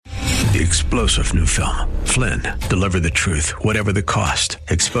The explosive new film, Flynn, deliver the truth, whatever the cost,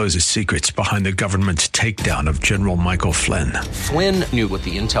 exposes secrets behind the government's takedown of General Michael Flynn. Flynn knew what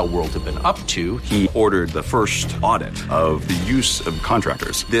the intel world had been up to. He ordered the first audit of the use of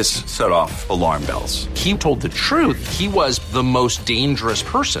contractors. This set off alarm bells. He told the truth. He was the most dangerous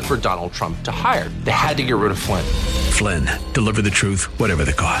person for Donald Trump to hire. They had to get rid of Flynn. Flynn, deliver the truth, whatever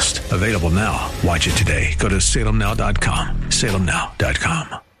the cost. Available now. Watch it today. Go to salemnow.com.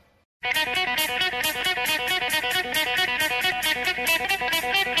 salemnow.com.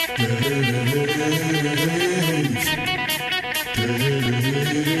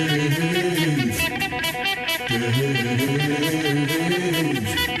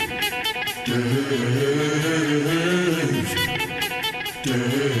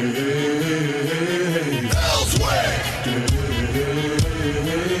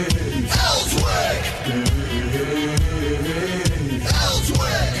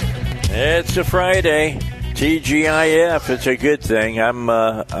 It's a Friday. TGIF. It's a good thing.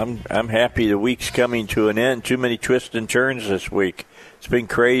 I'm happy the week's coming to an end. Too many twists and turns this week. It's been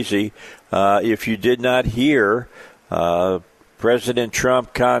crazy. If you did not hear, President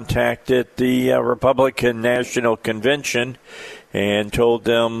Trump contacted the Republican National Convention and told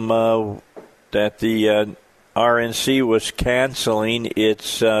them that the RNC was canceling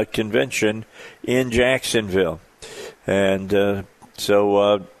its convention in Jacksonville. And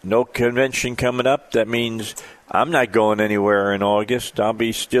so no convention coming up. That means I'm not going anywhere in August. I'll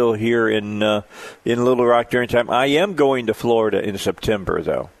be still here in Little Rock during time. I am going to Florida in September,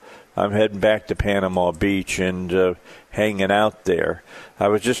 though. I'm heading back to Panama Beach and hanging out there. I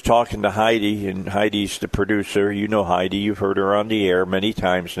was just talking to Heidi, and Heidi's the producer. You know Heidi. You've heard her on the air many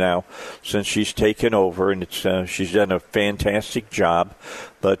times now since she's taken over, and she's done a fantastic job.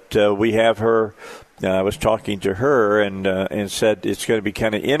 But we have her. I was talking to her and said it's going to be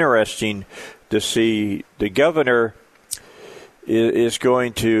kind of interesting to see the governor is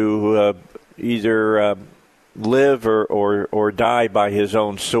going to either live or die by his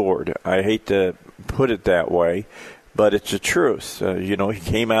own sword. I hate to put it that way, but it's the truth. He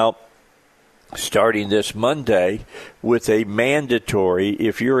came out starting this Monday with a mandatory,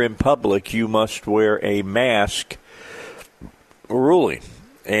 if you're in public, you must wear a mask ruling.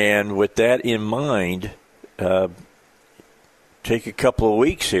 And with that in mind, take a couple of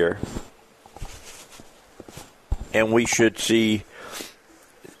weeks here, and we should see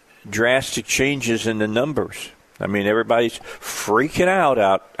drastic changes in the numbers. I mean, everybody's freaking out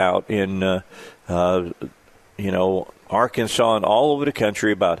in Arkansas and all over the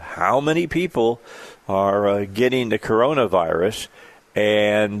country about how many people are getting the coronavirus,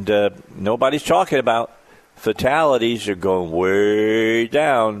 and nobody's talking about fatalities are going way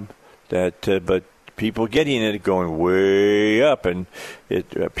down. But people getting it going way up, and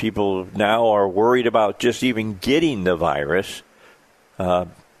people now are worried about just even getting the virus. It'd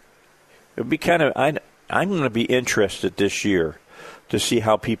be kind of. I'm going to be interested this year to see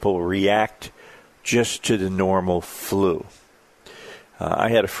how people react just to the normal flu. I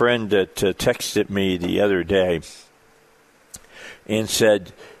had a friend that texted me the other day and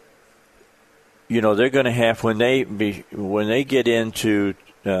said, they're going to have when they get into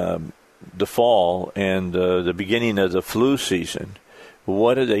the fall and the beginning of the flu season.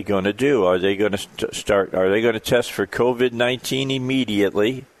 What are they going to do? Are they going to start? Are they going to test for COVID-19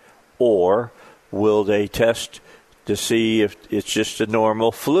 immediately, or will they test to see if it's just a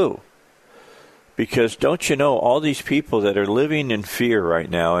normal flu? Because don't you know all these people that are living in fear right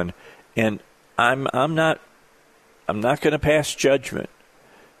now, and I'm not going to pass judgment.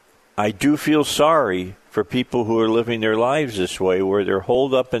 I do feel sorry for people who are living their lives this way, where they're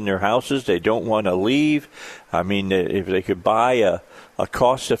holed up in their houses. They don't want to leave. I mean, if they could buy a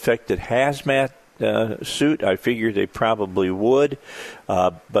cost-effective hazmat suit, I figure they probably would.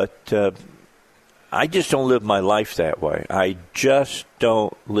 But I just don't live my life that way. I just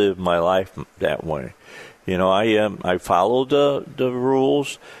don't live my life that way. I follow the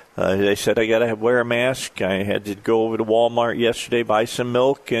rules. They said I got to wear a mask. I had to go over to Walmart yesterday, buy some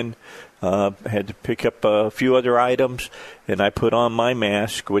milk, and had to pick up a few other items. And I put on my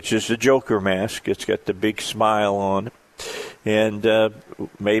mask, which is the Joker mask. It's got the big smile on it. And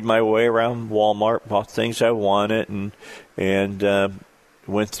made my way around Walmart, bought things I wanted, and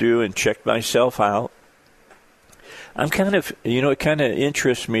went through and checked myself out. I'm kind of, it kind of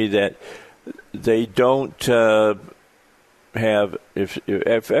interests me that they don't have,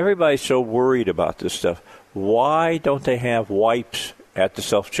 if everybody's so worried about this stuff, why don't they have wipes at the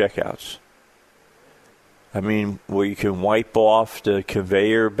self-checkouts? I mean, where you can wipe off the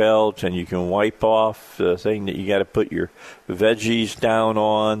conveyor belt and you can wipe off the thing that you got to put your veggies down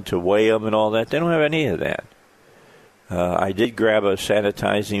on to weigh them and all that. They don't have any of that. I did grab a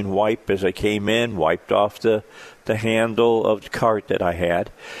sanitizing wipe as I came in, wiped off the handle of the cart that I had.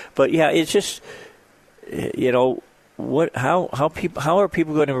 But yeah, it's just, how are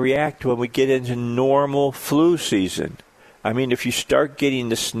people going to react when we get into normal flu season? I mean, if you start getting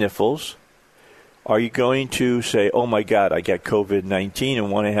the sniffles, are you going to say, oh, my God, I got COVID-19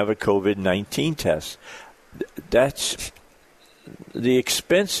 and want to have a COVID-19 test? That's the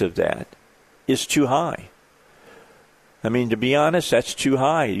expense of that is too high. I mean, to be honest, that's too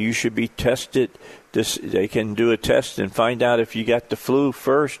high. You should be tested. They can do a test and find out if you got the flu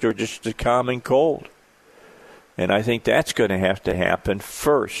first or just a common cold. And I think that's going to have to happen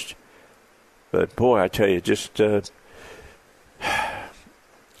first. But, boy, I tell you, just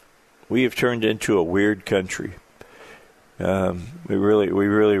we have turned into a weird country. We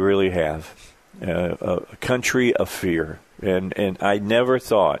really have. A country of fear. And I never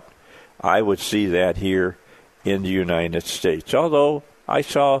thought I would see that here in the United States. Although I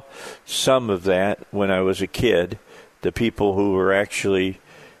saw some of that when I was a kid, the people who were actually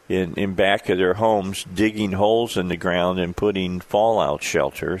in back of their homes digging holes in the ground and putting fallout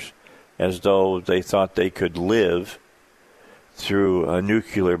shelters as though they thought they could live through a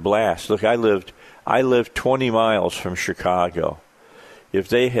nuclear blast. Look, I lived 20 miles from Chicago. If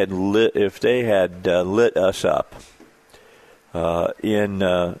they had lit us up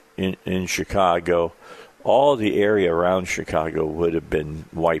in Chicago, all the area around Chicago would have been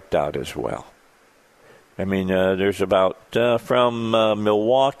wiped out as well. I mean, there's about from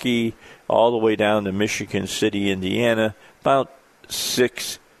Milwaukee all the way down to Michigan City, Indiana, about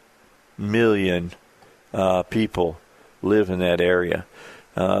 6 million people live in that area.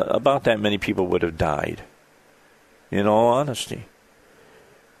 About that many people would have died, in all honesty.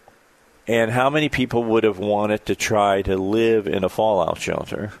 And how many people would have wanted to try to live in a fallout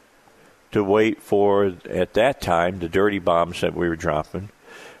shelter to wait for, at that time, the dirty bombs that we were dropping,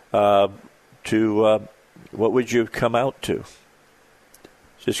 what would you have come out to?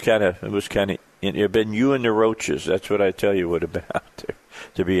 It was kind of, it had been you and the roaches. That's what I tell you would have been out there,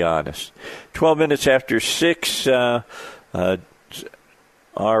 to be honest. 12 minutes after 6,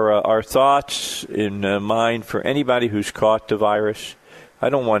 our thoughts in mind for anybody who's caught the virus. I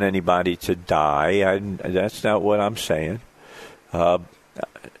don't want anybody to die. That's not what I'm saying. I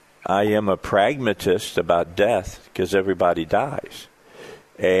am a pragmatist about death because everybody dies.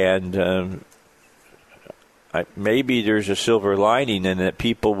 And maybe there's a silver lining in that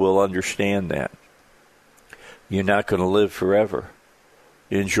people will understand that. You're not going to live forever.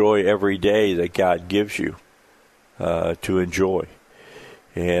 Enjoy every day that God gives you to enjoy.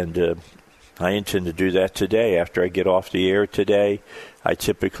 And I intend to do that today. After I get off the air today, I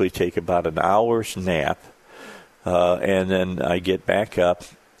typically take about an hour's nap, and then I get back up.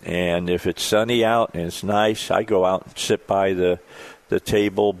 And if it's sunny out and it's nice, I go out and sit by the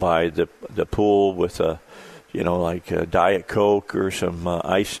table by the pool with a Diet Coke or some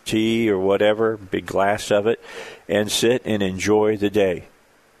iced tea or whatever, big glass of it, and sit and enjoy the day.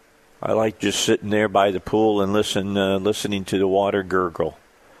 I like just sitting there by the pool and listening to the water gurgle.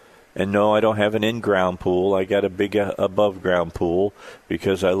 And no, I don't have an in-ground pool. I got a big above-ground pool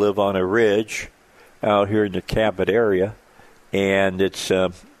because I live on a ridge out here in the Cabot area, and it's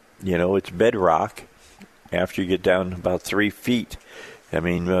it's bedrock after you get down about 3 feet. I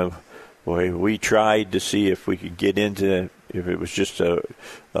mean, we tried to see if we could get into if it was just a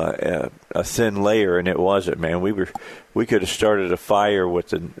thin layer, and it wasn't. Man, we could have started a fire with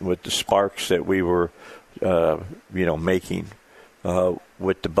the sparks that we were making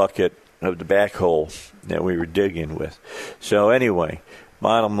with the bucket of the backhoe that we were digging with. So anyway,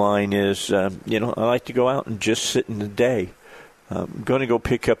 bottom line is, I like to go out and just sit in the day. I'm going to go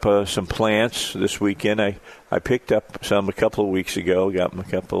pick up some plants this weekend. I picked up some a couple of weeks ago. Got a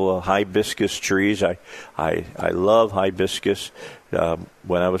couple of hibiscus trees. I love hibiscus.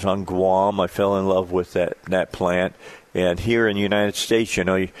 When I was on Guam, I fell in love with that plant. And here in the United States,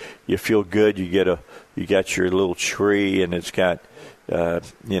 you feel good. You got your little tree, and it's got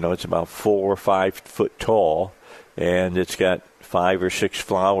it's about 4 or 5 foot tall, and it's got 5 or 6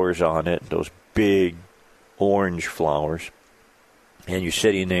 flowers on it. Those big orange flowers. And you're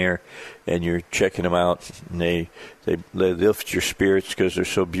sitting there, and you're checking them out, and they lift your spirits because they're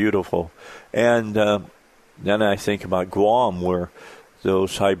so beautiful. And then I think about Guam, where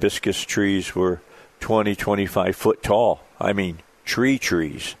those hibiscus trees were 20, 25 foot tall. I mean,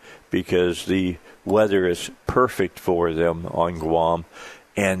 trees, because the weather is perfect for them on Guam.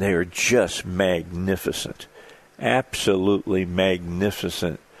 and they are just magnificent, absolutely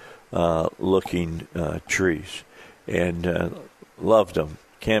magnificent looking trees, and loved them.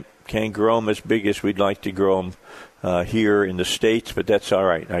 Can't grow them as big as we'd like to grow them here in the States, but that's all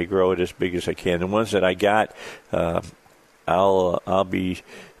right. I grow it as big as I can. The ones that I got, I'll be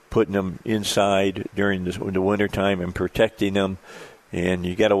putting them inside during the wintertime and protecting them. And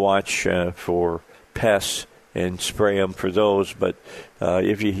you got to watch for pests and spray them for those. But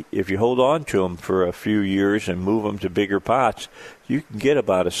if you hold on to them for a few years and move them to bigger pots, you can get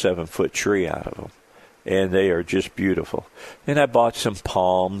about a 7-foot tree out of them. And they are just beautiful. And I bought some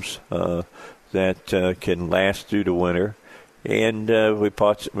palms that can last through the winter. And we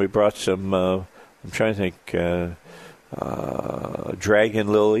brought some, I'm trying to think, dragon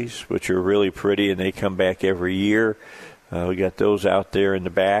lilies, which are really pretty, and they come back every year. We got those out there in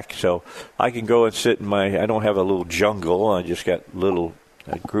the back. So I can go and sit in I don't have a little jungle. I just got little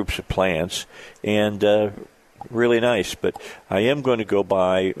groups of plants. And really nice, but I am going to go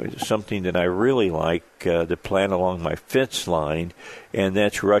buy something that I really like to plant along my fence line, and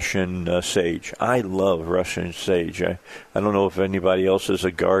that's Russian sage. I love Russian sage. I don't know if anybody else is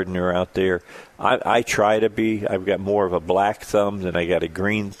a gardener out there. I try to be. I've got more of a black thumb than I got a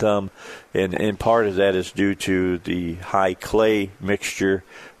green thumb, and part of that is due to the high clay mixture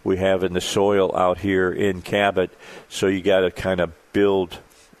we have in the soil out here in Cabot, so you got to kind of build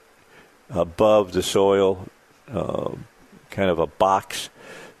above the soil, kind of a box,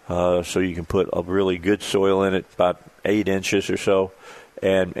 so you can put a really good soil in it, about 8 inches or so,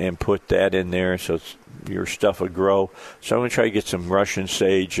 and put that in there so your stuff will grow. So I'm going to try to get some Russian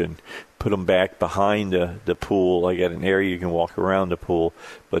sage and put them back behind the pool. I got an area you can walk around the pool,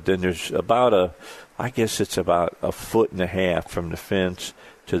 but then there's about I guess it's about 1.5 feet from the fence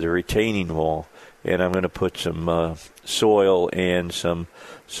to the retaining wall, and I'm going to put some soil and some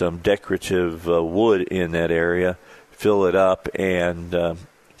decorative wood in that area, fill it up, and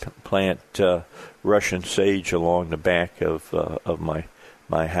plant Russian sage along the back of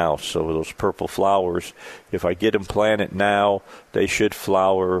my house. So those purple flowers, if I get them planted now, they should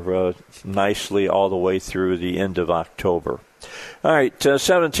flower nicely all the way through the end of October. All right,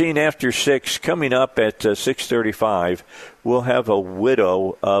 17 after 6, coming up at 6:35, we'll have a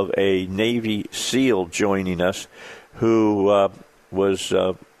widow of a Navy SEAL joining us who was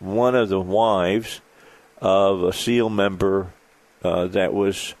one of the wives of a SEAL member that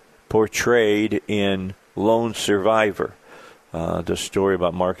was portrayed in Lone Survivor, the story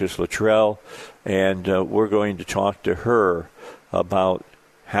about Marcus Luttrell, and we're going to talk to her about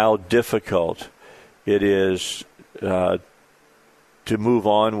how difficult it is to move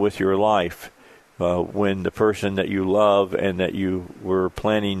on with your life when the person that you love and that you were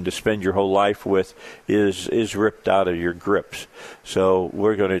planning to spend your whole life with is ripped out of your grips. So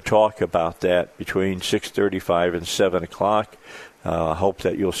we're going to talk about that between 6:35 and 7 o'clock. I hope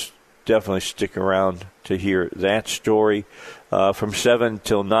that you'll definitely stick around to hear that story. From 7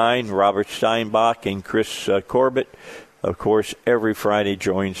 till 9, Robert Steinbach and Chris Corbett, of course, every Friday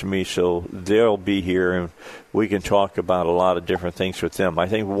joins me, so they'll be here, and we can talk about a lot of different things with them. I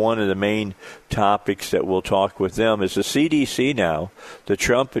think one of the main topics that we'll talk with them is the CDC now, the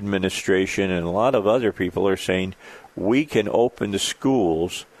Trump administration, and a lot of other people are saying we can open the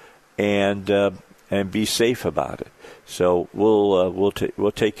schools and be safe about it. So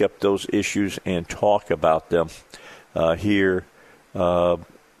we'll take up those issues and talk about them here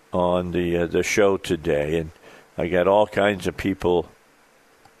on the show today. And I got all kinds of people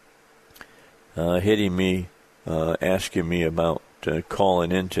hitting me, asking me about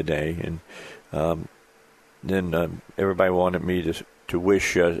calling in today, and then everybody wanted me to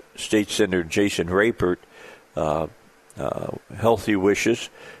wish State Senator Jason Rapert healthy wishes.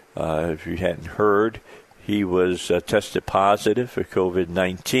 If you hadn't heard, he was tested positive for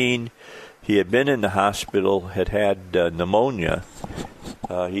COVID-19. He had been in the hospital, had pneumonia.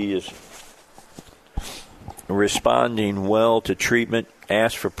 He is responding well to treatment,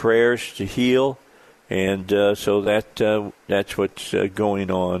 asked for prayers to heal, and so that's what's going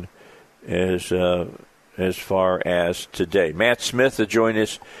on as far as today. Matt Smith will join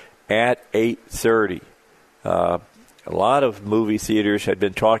us at 8:30. A lot of movie theaters had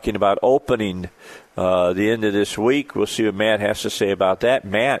been talking about opening the end of this week. We'll see what Matt has to say about that.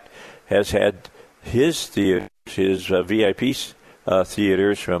 Matt has had his theaters, his VIP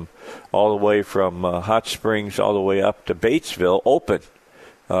theaters, from all the way from Hot Springs all the way up to Batesville, open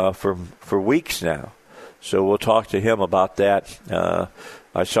for weeks now. So we'll talk to him about that.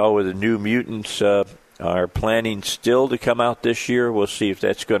 I saw where the New Mutants are planning still to come out this year. We'll see if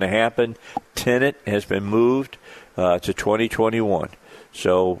that's going to happen. Tenet has been moved to 2021.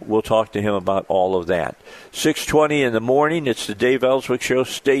 So we'll talk to him about all of that. 6:20 in the morning, it's the Dave Elswick Show.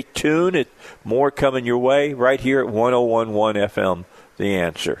 Stay tuned. More coming your way right here at 101.1 FM, The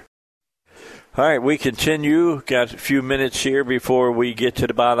Answer. All right, we continue. Got a few minutes here before we get to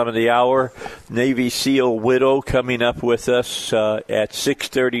the bottom of the hour. Navy SEAL Widow coming up with us at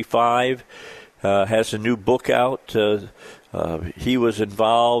 6:35. Has a new book out. He was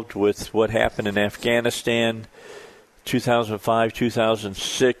involved with what happened in Afghanistan, 2005,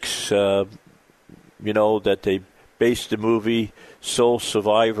 2006, that they based the movie Sole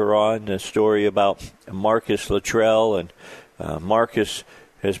Survivor on, a story about Marcus Luttrell. And Marcus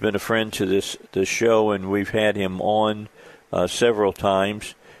has been a friend to this show, and we've had him on several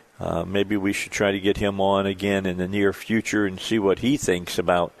times. Maybe we should try to get him on again in the near future and see what he thinks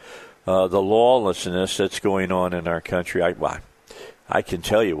about the lawlessness that's going on in our country. I can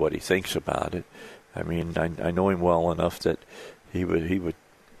tell you what he thinks about it. I mean, I know him well enough that he's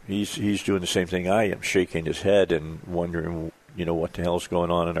doing the same thing I am, shaking his head and wondering, what the hell's going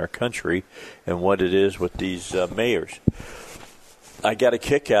on in our country and what it is with these mayors. I got a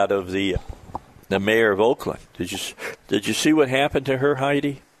kick out of the mayor of Oakland. Did you see what happened to her,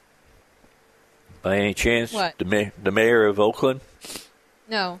 Heidi? By any chance? What? The mayor of Oakland?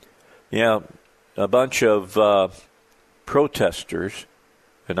 No. Yeah, a bunch of protesters,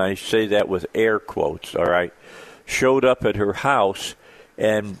 and I say that with air quotes, all right, showed up at her house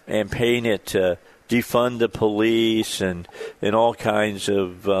and painted defund the police and all kinds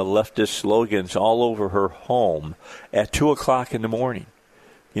of leftist slogans all over her home at 2 o'clock in the morning.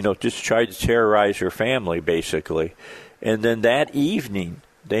 Just tried to terrorize her family, basically. And then that evening,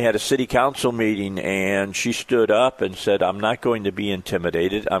 they had a city council meeting, and she stood up and said, I'm not going to be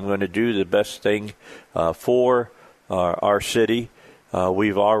intimidated. I'm going to do the best thing for our city.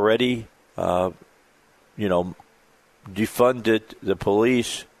 We've already, defunded the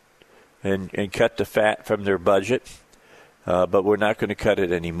police and cut the fat from their budget, but we're not going to cut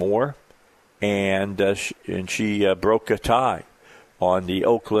it anymore. And she broke a tie on the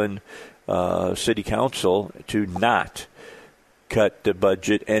Oakland City Council to not cut the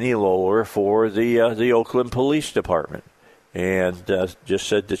budget any lower for the Oakland Police Department, and just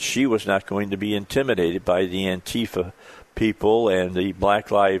said that she was not going to be intimidated by the Antifa people and the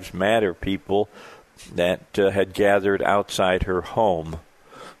Black Lives Matter people that had gathered outside her home,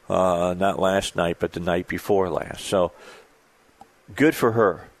 not last night, but the night before last. So good for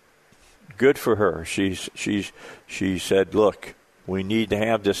her. Good for her. She said, look, we need to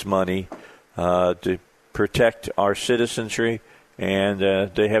have this money to protect our citizenry, and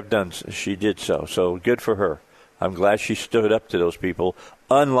they have done. She did so. So good for her. I'm glad she stood up to those people,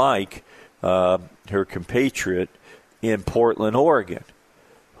 unlike her compatriot in Portland, Oregon,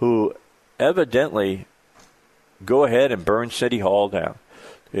 who evidently go ahead and burn City Hall down.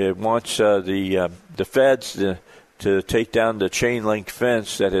 It wants the feds to take down the chain link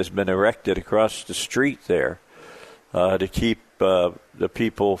fence that has been erected across the street there to keep the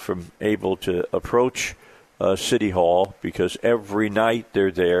people from able to approach City Hall, because every night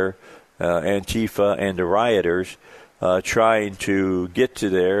they're there, Antifa and the rioters, trying to get to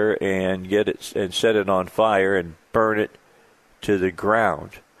there and get it and set it on fire and burn it to the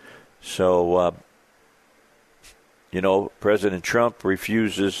ground. So, President Trump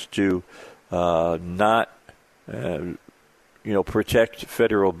refuses to not, protect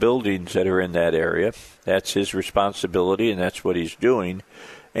federal buildings that are in that area. That's his responsibility, and that's what he's doing.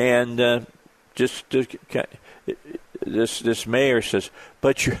 And this mayor says,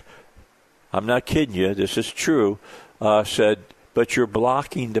 I'm not kidding you, this is true, said, but you're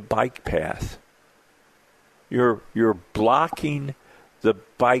blocking the bike path. You're blocking the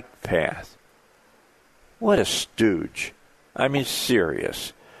bike path. What a stooge. I mean,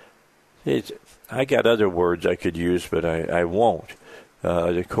 serious. I got other words I could use, but I won't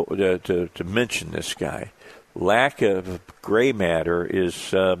to mention this guy. Lack of gray matter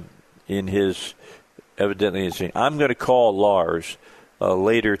is in his, evidently, I'm going to call Lars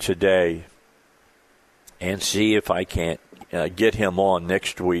later today and see if I can't get him on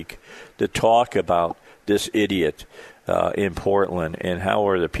next week to talk about this idiot in Portland and how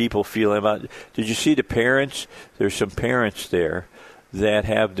are the people feeling about it. Did you see the parents? There's some parents there that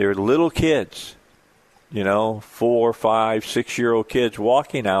have their little kids, 4, 5, 6-year-old kids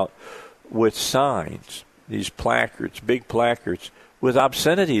walking out with signs, these placards, big placards, with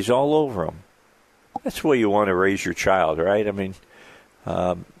obscenities all over them. That's the way you want to raise your child, right? I mean,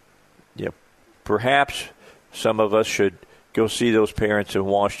 perhaps some of us should go see those parents and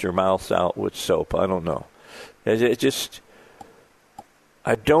wash their mouths out with soap. I don't know. It just,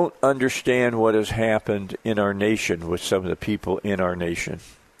 I don't understand what has happened in our nation with some of the people in our nation.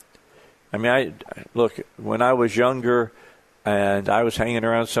 I mean, look, when I was younger and I was hanging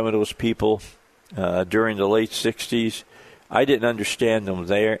around some of those people during the late 60s, I didn't understand them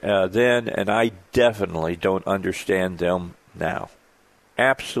then, and I definitely don't understand them now.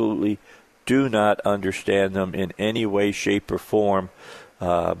 Absolutely do not understand them in any way, shape, or form.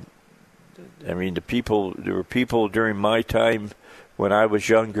 I mean, there were people during my time when I was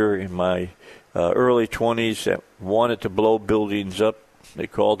younger, in my early 20s, that wanted to blow buildings up. They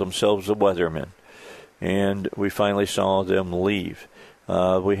called themselves the Weathermen. And we finally saw them leave.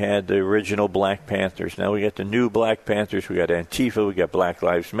 We had the original Black Panthers. Now we got the new Black Panthers. We got Antifa. We got Black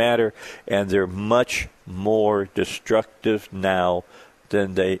Lives Matter. And they're much more destructive now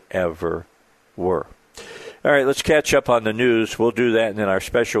than they ever were. All right, let's catch up on the news. We'll do that, and then our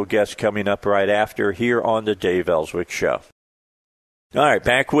special guest coming up right after here on the Dave Elswick Show. All right,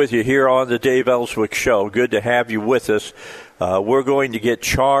 back with you here on the Dave Elswick Show. Good to have you with us. We're going to get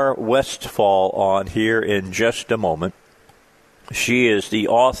Char Westfall on here in just a moment. She is the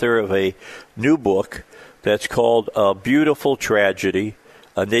author of a new book that's called A Beautiful Tragedy,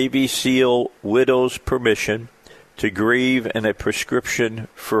 A Navy SEAL Widow's Permission to Grieve and a Prescription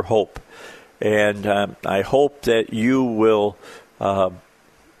for Hope. And I hope that you will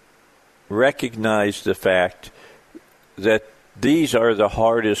recognize the fact that these are the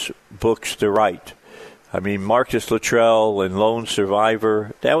hardest books to write. I mean, Marcus Luttrell and Lone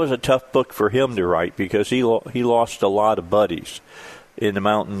Survivor, that was a tough book for him to write because he lost a lot of buddies in the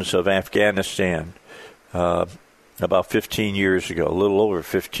mountains of Afghanistan about 15 years ago, a little over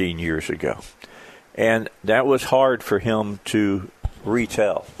 15 years ago. And that was hard for him to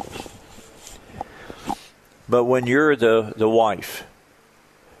retell. But when you're the wife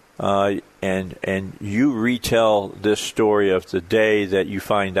and you retell this story of the day that you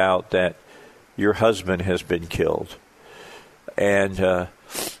find out that your husband has been killed, and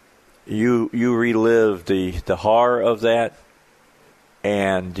you relive the horror of that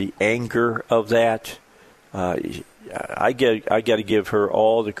and the anger of that, I got to give her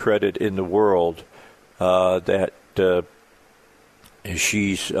all the credit in the world that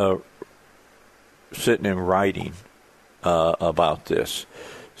she's sitting and writing about this.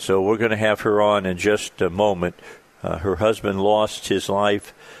 So we're going to have her on in just a moment. Her husband lost his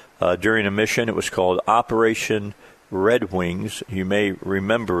life during a mission. It was called Operation Red Wings. You may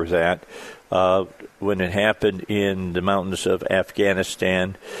remember that when it happened in the mountains of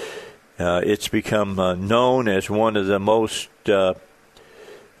Afghanistan. It's become known as one of the most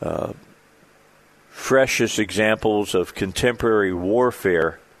freshest examples of contemporary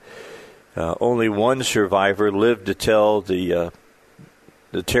warfare. Only one survivor lived to tell the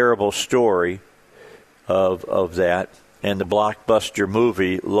terrible story of that, and the blockbuster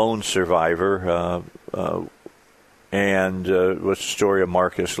movie Lone Survivor, and was the story of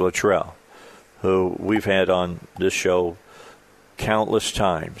Marcus Luttrell, who we've had on this show countless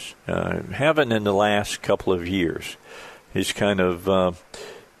times. Haven't in the last couple of years. He's kind of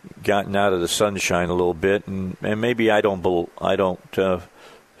gotten out of the sunshine a little bit, and maybe I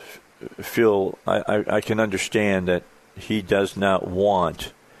feel I can understand that he does not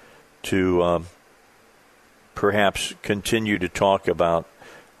want to perhaps continue to talk about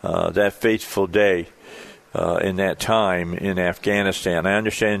that fateful day in that time in Afghanistan. I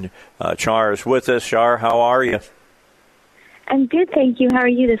understand Char is with us. Char, how are you? I'm good, thank you. How are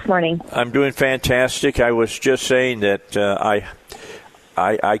you this morning? I'm doing fantastic. I was just saying that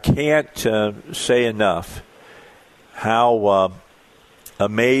I can't say enough how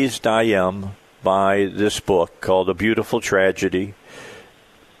amazed I am by this book called A Beautiful Tragedy.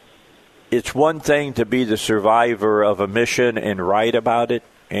 It's one thing to be the survivor of a mission and write about it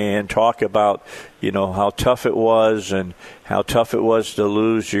and talk about, how tough it was and how tough it was to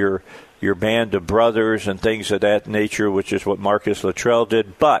lose your band of brothers and things of that nature, which is what Marcus Luttrell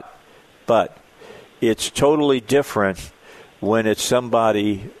did. But it's totally different when it's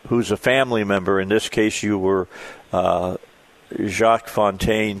somebody who's a family member. In this case, you were Jacques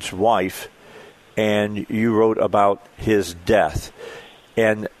Fontaine's wife, and you wrote about his death.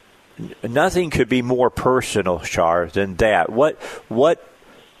 And nothing could be more personal, Char, than that. What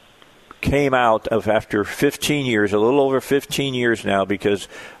came out of after 15 years, a little over 15 years now, because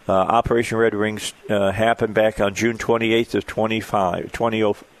Operation Red Wings happened back on June 28th of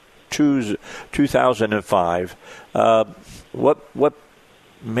 2005. What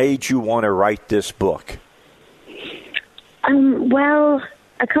made you want to write this book? Well,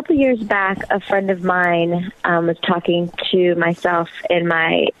 a couple years back, a friend of mine was talking to myself and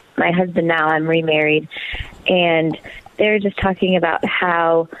my husband now. I'm remarried, and they're just talking about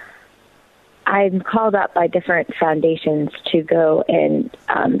how I'm called up by different foundations to go and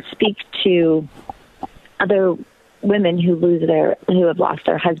speak to other women who have lost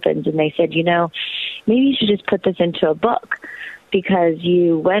their husbands. And they said, maybe you should just put this into a book because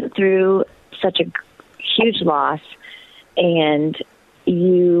you went through such a huge loss and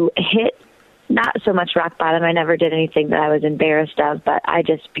you hit not so much rock bottom. I never did anything that I was embarrassed of, but I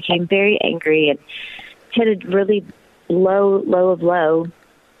just became very angry and hit a really low of low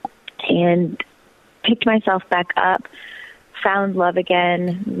and picked myself back up, found love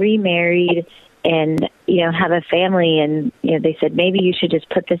again, remarried, and, have a family. And, they said, maybe you should just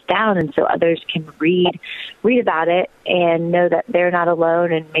put this down and so others can read about it and know that they're not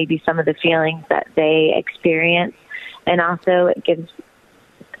alone and maybe some of the feelings that they experience. And also it gives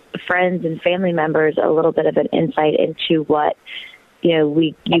friends and family members a little bit of an insight into what,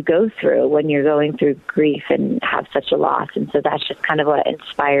 you go through when you're going through grief and have such a loss. And so that's just kind of what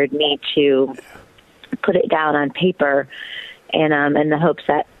inspired me to put it down on paper and in the hopes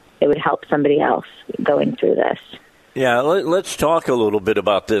that it would help somebody else going through this. Yeah, let's talk a little bit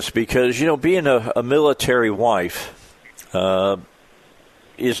about this because, being a military wife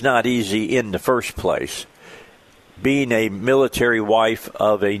is not easy in the first place. Being a military wife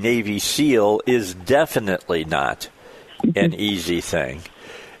of a Navy SEAL is definitely not an easy thing.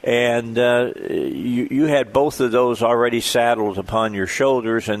 And you had both of those already saddled upon your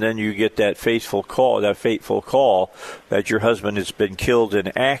shoulders, and then you get that fateful call that your husband has been killed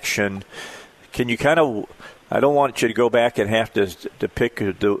in action. Can you I don't want you to go back and have to pick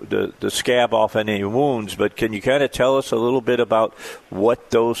the scab off any wounds, but can you kind of tell us a little bit about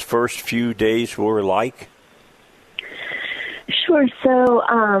what those first few days were like? Sure.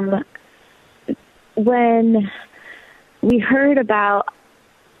 So when we heard about,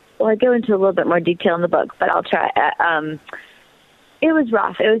 I go into a little bit more detail in the book, but I'll try. It was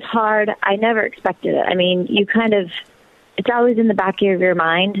rough. It was hard. I never expected it. I mean, it's always in the back of your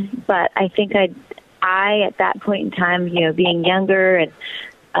mind, but I think I at that point in time, being younger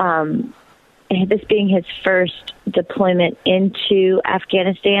and this being his first deployment into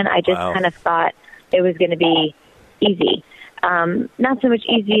Afghanistan, I just kind of thought it was going to be easy. Not so much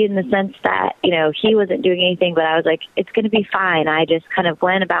easy in the sense that, he wasn't doing anything, but I was like, it's going to be fine. I just kind of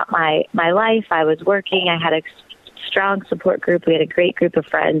went about my life. I was working. I had a strong support group. We had a great group of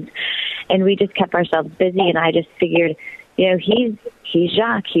friends, and we just kept ourselves busy. And I just figured, he's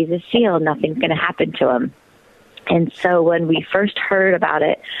Jacques. He's a SEAL. Nothing's going to happen to him. And so when we first heard about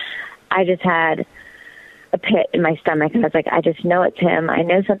it, I just had a pit in my stomach. And I was like, I just know it's him. I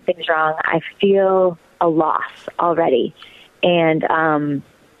know something's wrong. I feel a loss already. And I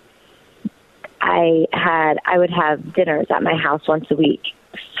would have dinners at my house once a week.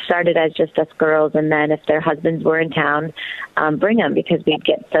 Started as just us girls, and then if their husbands were in town, bring them because we'd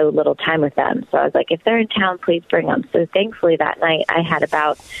get so little time with them. So I was like, if they're in town, please bring them. So thankfully that night I had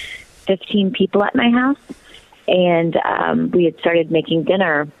about 15 people at my house, and we had started making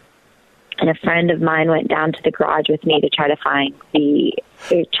dinner. And a friend of mine went down to the garage with me to try to find the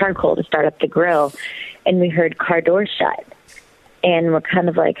charcoal to start up the grill, and we heard car doors shut. And we're kind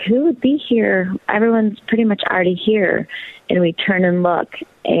of like, who would be here? Everyone's pretty much already here. And we turn and look,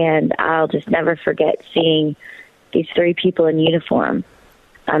 and I'll just never forget seeing these 3 people in uniform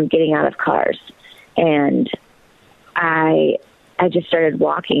getting out of cars. And I just started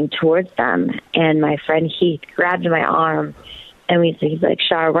walking towards them, and my friend Heath grabbed my arm, and he's like,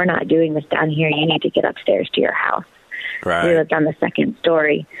 Shar, we're not doing this down here. You need to get upstairs to your house. Right. We lived on the 2nd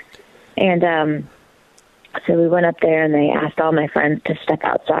story. And so we went up there, and they asked all my friends to step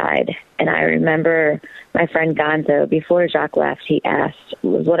outside. And I remember my friend Gonzo, before Jacques left,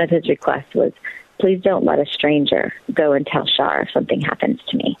 one of his requests was, please don't let a stranger go and tell Shar if something happens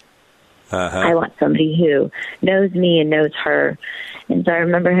to me. Uh-huh. I want somebody who knows me and knows her. And so I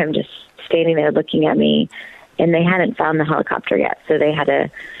remember him just standing there looking at me, and they hadn't found the helicopter yet. So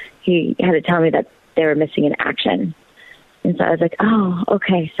he had to tell me that they were missing in action. And so I was like, oh,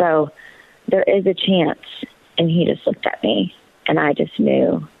 okay, so there is a chance. And he just looked at me, and I just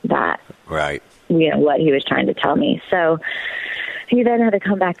knew that, right, what he was trying to tell me. So he then had to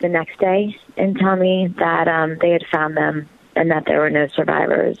come back the next day and tell me that they had found them and that there were no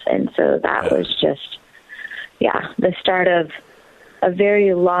survivors. And so that was just, the start of a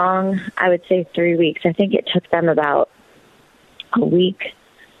very long, I would say 3 weeks. I think it took them about a week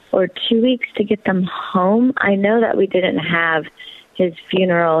or 2 weeks to get them home. I know that we didn't have his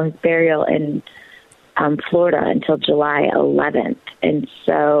funeral, his burial in Florida until July 11th. And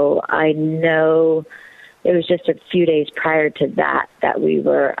so I know it was just a few days prior to that we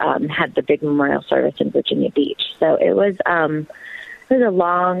were had the big memorial service in Virginia Beach. So it was a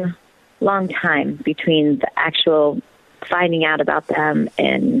long time between the actual finding out about them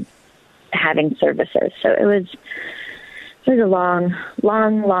and having services. So it was a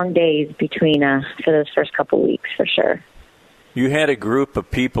long days between for those first couple weeks, for sure. You had a group of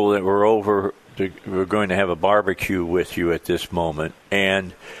people that were were going to have a barbecue with you at this moment,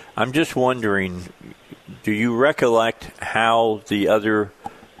 and I'm just wondering, do you recollect how the other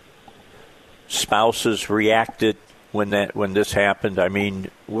spouses reacted when this happened? I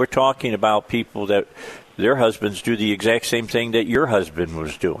mean, we're talking about people that their husbands do the exact same thing that your husband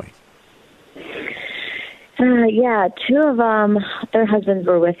was doing. Yeah, two of them, their husbands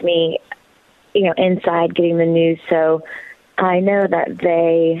were with me, inside getting the news. So I know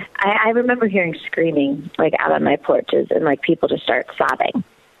that I remember hearing screaming, like, out on my porches, and, like, people just start sobbing.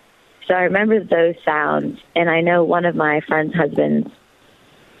 So I remember those sounds, and I know one of my friend's husbands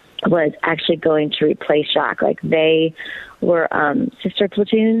was actually going to replace Jacques. Like, they were sister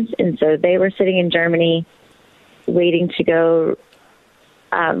platoons, and so they were sitting in Germany waiting to go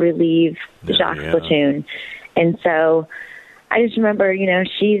relieve Jacques' platoon. And so I just remember,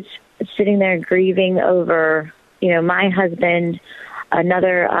 she's sitting there grieving over, my husband.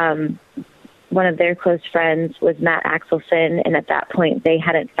 Another one of their close friends was Matt Axelson, and at that point they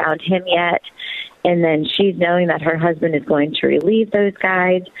hadn't found him yet. And then she's knowing that her husband is going to relieve those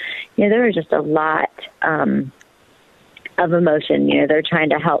guys. There was just a lot of emotion. They're trying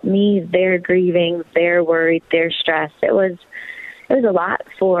to help me. They're grieving. They're worried. They're stressed. It was a lot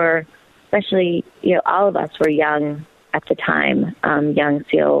for, especially, all of us were young at the time, young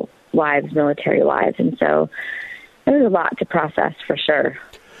SEAL wives, military wives. And so it was a lot to process, for sure.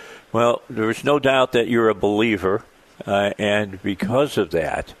 Well, there's no doubt that you're a believer, and because of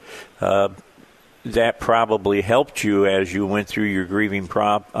that, that probably helped you as you went through your grieving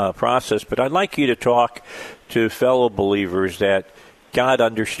process. But I'd like you to talk to fellow believers that God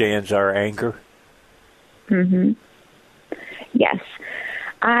understands our anger. Mm-hmm. Yes.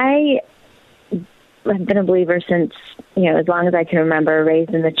 I have been a believer since, as long as I can remember,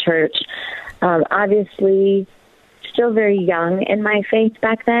 raised in the church. Obviously, still very young in my faith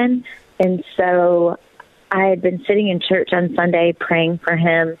back then. And so I had been sitting in church on Sunday praying for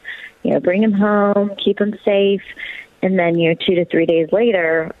him, bring him home, keep him safe. And then, 2 to 3 days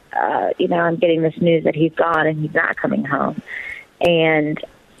later, I'm getting this news that he's gone and he's not coming home. And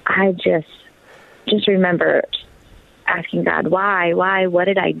I just remember asking God, why, what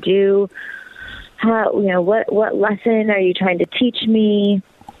did I do? How, what lesson are you trying to teach me?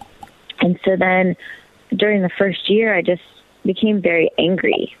 And so then during the first year, I just became very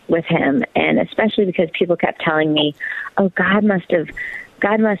angry with him. And especially because people kept telling me, oh, God must have,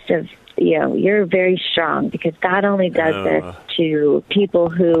 you're very strong because God only does this to people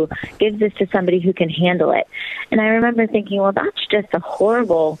who gives this to somebody who can handle it. And I remember thinking, well, that's just a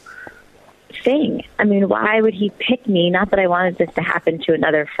horrible thing. I mean, why would he pick me? Not that I wanted this to happen to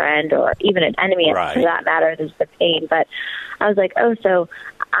another friend or even an enemy, right, for that matter. There's the pain, but I was like, oh, so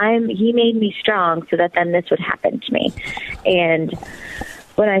he made me strong so that then this would happen to me. And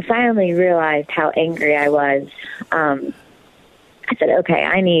when I finally realized how angry I was, I said, okay,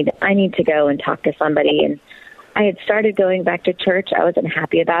 I need to go and talk to somebody. And I had started going back to church. I wasn't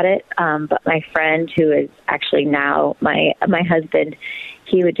happy about it. But my friend, who is actually now my husband,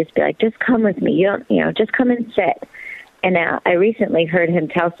 he would just be like, just come with me. Just come and sit. And I recently heard him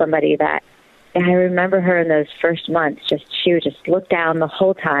tell somebody that, and I remember her in those first months, she would just look down the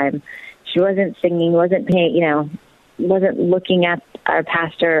whole time. She wasn't singing, wasn't paying, wasn't looking at our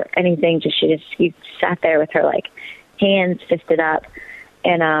pastor or anything. She sat there with her like hands fisted up.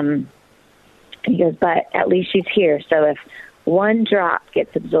 And he goes, but at least she's here. So if one drop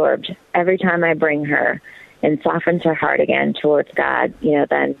gets absorbed every time I bring her and softens her heart again towards God,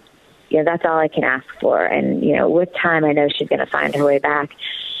 then, that's all I can ask for. And, with time, I know she's going to find her way back.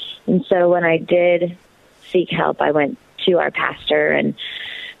 And so when I did seek help, I went to our pastor and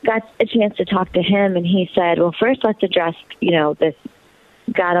got a chance to talk to him. And he said, well, first let's address, this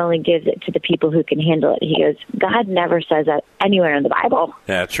God only gives it to the people who can handle it. He goes, God never says that anywhere in the Bible.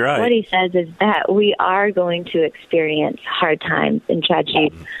 That's right. What he says is that we are going to experience hard times and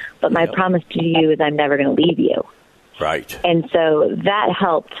tragedies, but my promise to you is I'm never going to leave you. Right. And so that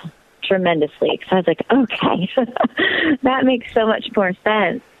helped tremendously because I was like, okay, that makes so much more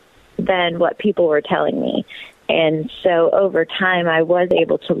sense than what people were telling me. And so over time, I was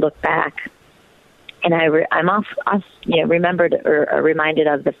able to look back, and I'm remembered or reminded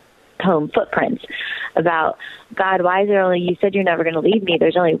of the poem, Footprints, about, God, why is there only, you said you're never going to leave me.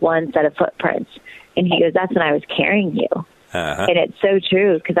 There's only one set of footprints. And he goes, that's when I was carrying you. Uh-huh. And it's so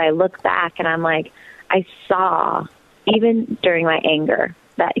true, because I look back and I'm like, I saw, even during my anger,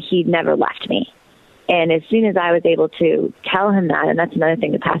 that he never left me. And as soon as I was able to tell him that, and that's another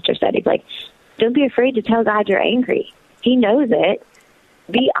thing the pastor said, he's like, don't be afraid to tell God you're angry. He knows it.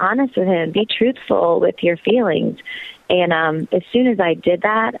 Be honest with him. Be truthful with your feelings. And as soon as I did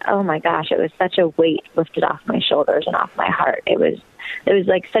that, oh my gosh, it was such a weight lifted off my shoulders and off my heart. It was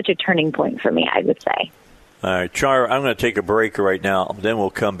like such a turning point for me, I would say. All right, Char, I'm going to take a break right now. Then we'll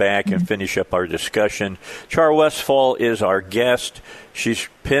come back and finish up our discussion. Char Westfall is our guest. She's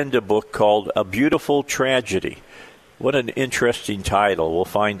penned a book called A Beautiful Tragedy. What an interesting title. We'll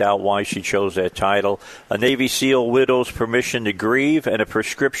find out why she chose that title. A Navy SEAL widow's permission to grieve and a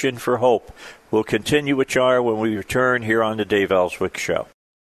prescription for hope. We'll continue with Char when we return here on the Dave Elswick Show.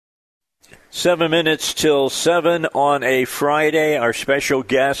 7 minutes till 7 on a Friday. Our special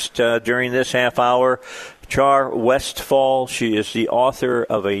guest during this half hour, Char Westfall. She is the author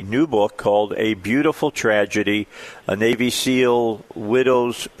of a new book called A Beautiful Tragedy, A Navy SEAL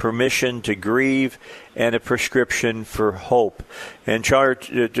Widow's Permission to Grieve, and a Prescription for Hope. And Char,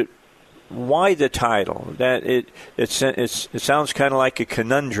 why the title? That it sounds kind of like a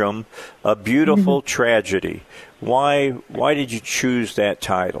conundrum, A Beautiful Tragedy. Why did you choose that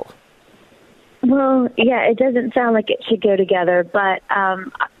title? Well, yeah, it doesn't sound like it should go together, but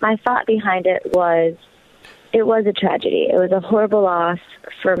my thought behind it was a tragedy. It was a horrible loss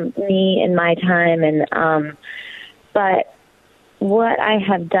for me in my time, and but what I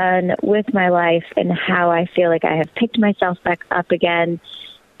have done with my life and how I feel like I have picked myself back up again,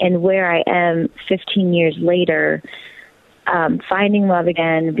 and where I am 15 years later, finding love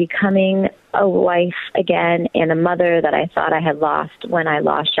again, becoming a wife again, and a mother that I thought I had lost when I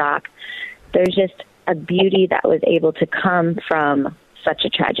lost Jacques. There's just a beauty that was able to come from such a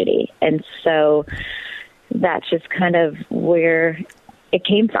tragedy. And so that's just kind of where it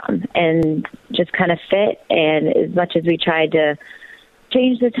came from, and just kind of fit. And as much as we tried to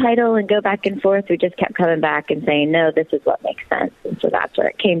change the title and go back and forth, we just kept coming back and saying, no, this is what makes sense. And so that's where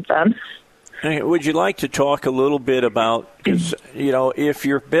it came from. Hey, would you like to talk a little bit about, because, if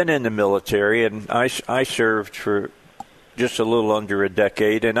you've been in the military, and I served for just a little under a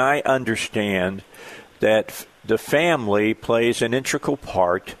decade, and I understand that the family plays an integral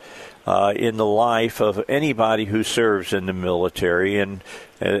part in the life of anybody who serves in the military. And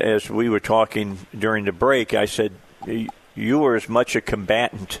as we were talking during the break, I said you were as much a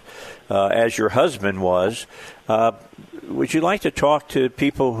combatant as your husband was. Would you like to talk to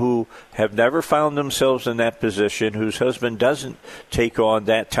people who have never found themselves in that position, whose husband doesn't take on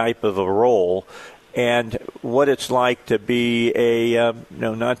that type of a role, and what it's like to be a,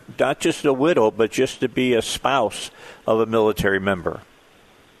 not just a widow, but just to be a spouse of a military member?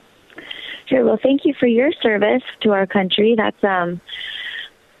 Sure. Well, thank you for your service to our country. That's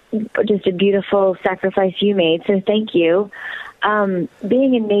just a beautiful sacrifice you made, so thank you.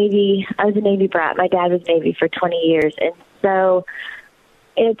 Being in Navy, I was a Navy brat. My dad was Navy for 20 years, and so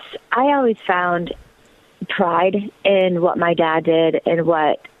I always found pride in what my dad did and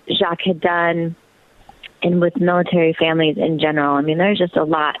what Jacques had done, and with military families in general. I mean, there's just a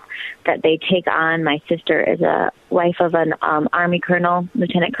lot that they take on. My sister is a wife of an Army colonel,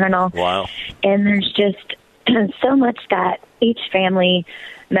 lieutenant colonel. Wow. And there's just so much that each family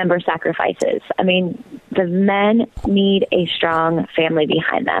member sacrifices. I mean, the men need a strong family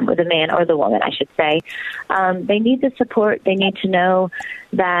behind them, or the man or the woman, I should say. They need the support. They need to know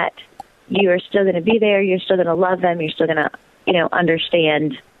that you are still going to be there. You're still going to love them. You're still going to,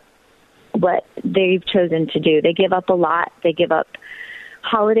 understand what they've chosen to do. They give up a lot. They give up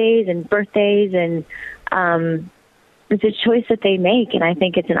holidays and birthdays, and it's a choice that they make, and I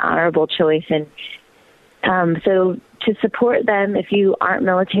think it's an honorable choice. And so to support them, if you aren't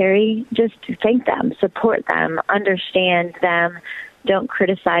military, just thank them, support them, understand them, don't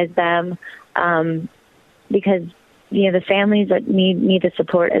criticize them, because the families that need the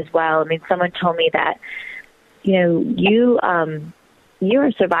support as well. I mean, someone told me that you're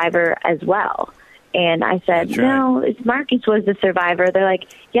a survivor as well. And I said, That's right. No, Marcus was the survivor. They're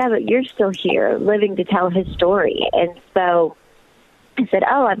like, yeah, but you're still here living to tell his story. And so I said,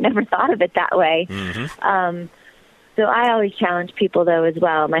 oh, I've never thought of it that way. Mm-hmm. So I always challenge people, though, as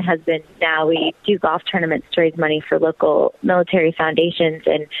well. My husband, now we do golf tournaments to raise money for local military foundations.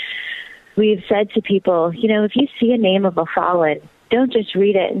 And we've said to people, if you see a name of a fallen, don't just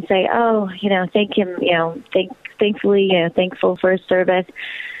read it and say, oh, thank him, thankful for his service.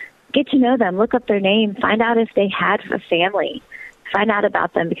 Get to know them, look up their name, find out if they had a family, find out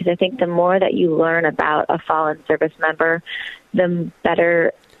about them, because I think the more that you learn about a fallen service member, the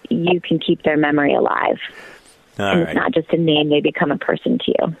better you can keep their memory alive. It's not just a name, they become a person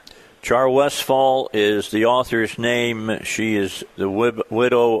to you. Char Westfall is the author's name. She is the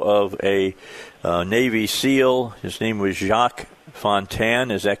widow of a Navy SEAL. His name was Jacques Fontaine.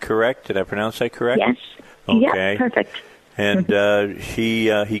 Is that correct? Did I pronounce that correct? Yes. Okay. Yeah, perfect. And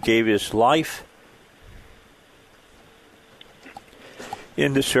he gave his life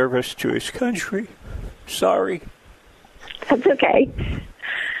in the service to his country. Sorry. That's okay.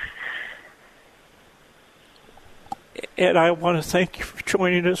 And I want to thank you for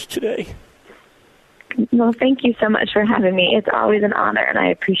joining us today. Well, thank you so much for having me. It's always an honor, and I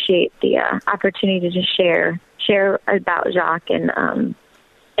appreciate the opportunity to just share about Jacques and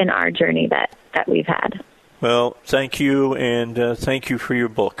our journey that we've had. Well, thank you, and thank you for your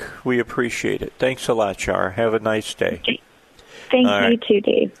book. We appreciate it. Thanks a lot, Char. Have a nice day. Okay. Thank you too,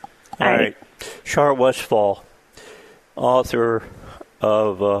 Dave. All right. Char Westfall, author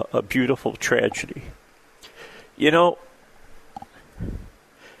of A Beautiful Tragedy. You know,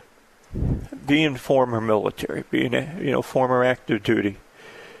 being former military, being former active duty,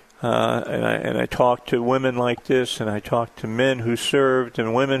 and I talk to women like this, and I talk to men who served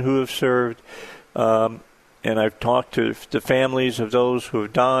and women who have served, and I've talked to the families of those who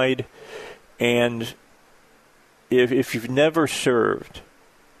have died, and if you've never served,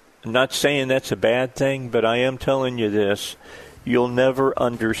 I'm not saying that's a bad thing, but I am telling you this, you'll never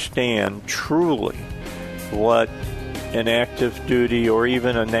understand truly what an active duty or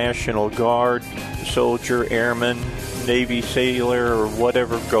even a National Guard soldier, airman, Navy sailor, or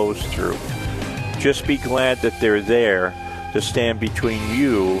whatever goes through. Just be glad that they're there to stand between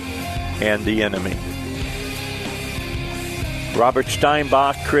you and the enemy. Robert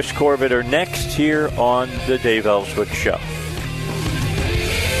Steinbach, Chris Corbett are next here on The Dave Elswick Show.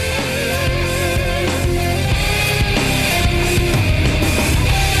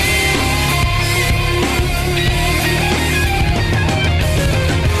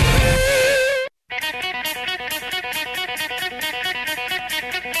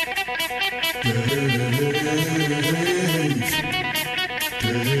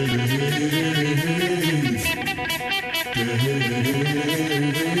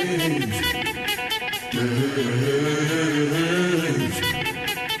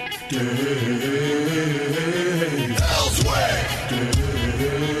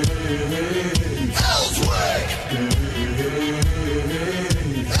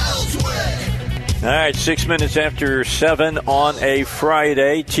 All right, 6 minutes after 7 on a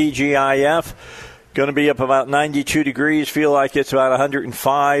Friday, TGIF. Going to be up about 92 degrees. Feel like it's about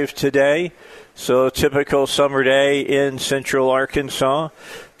 105 today. So typical summer day in central Arkansas.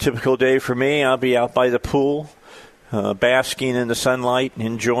 Typical day for me. I'll be out by the pool, basking in the sunlight,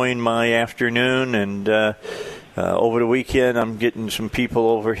 enjoying my afternoon. And over the weekend, I'm getting some people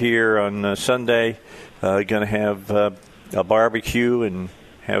over here on Sunday. Going to have a barbecue and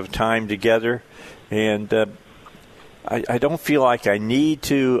have time together. And I don't feel like I need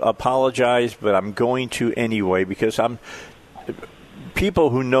to apologize, but I'm going to anyway, because people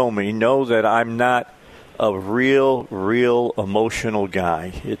who know me know that I'm not a real emotional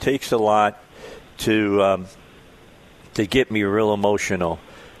guy. It takes a lot to get me real emotional.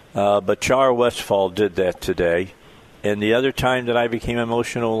 But Char Westfall did that today. And the other time that I became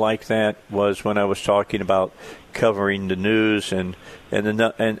emotional like that was when I was talking about covering the news and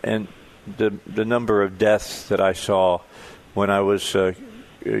the number of deaths that I saw when I was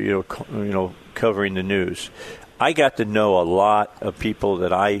covering the news. I got to know a lot of people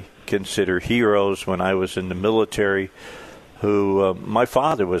that I consider heroes when I was in the military. My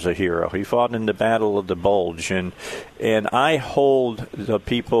father was a hero. He fought in the Battle of the Bulge, and I hold the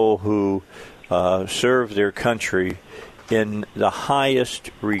people who serve their country in the highest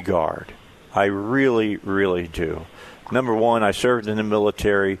regard. I really, really do. Number one, I served in the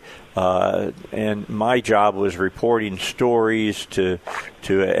military, and my job was reporting stories to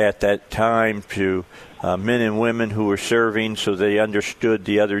at that time to men and women who were serving, so they understood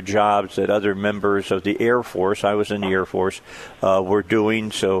the other jobs that other members of the Air Force, I was in the Air Force, were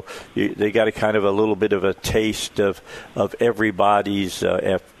doing. So they got a little bit of a taste of everybody's.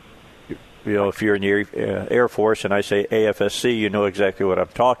 If you're in the Air Force and I say AFSC, you know exactly what I'm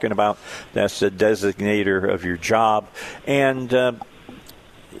talking about. That's the designator of your job. And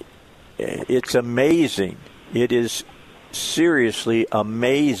it's amazing. It is seriously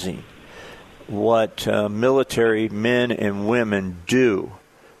amazing what military men and women do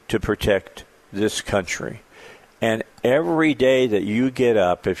to protect this country. And every day that you get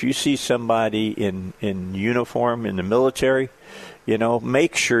up, if you see somebody in uniform in the military,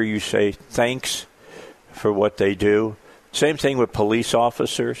 make sure you say thanks for what they do. Same thing with police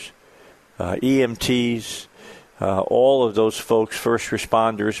officers, EMTs, all of those folks, first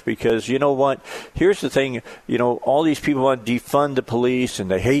responders, because you know what? Here's the thing, all these people want to defund the police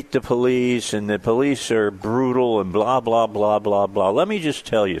and they hate the police and the police are brutal and blah, blah, blah, blah, blah. Let me just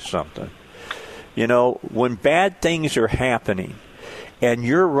tell you something. When bad things are happening and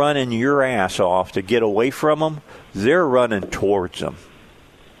you're running your ass off to get away from them, they're running towards them,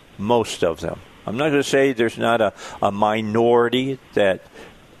 most of them. I'm not going to say there's not a minority that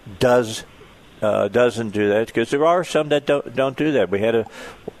doesn't do that, because there are some that don't do that. We had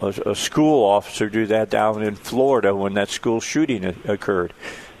a school officer do that down in Florida when that school shooting occurred,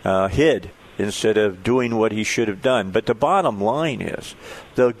 hid instead of doing what he should have done. But the bottom line is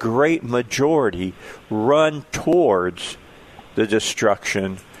the great majority run towards the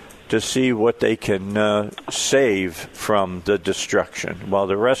destruction to see what they can save from the destruction, while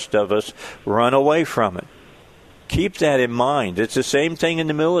the rest of us run away from it. Keep that in mind. It's the same thing in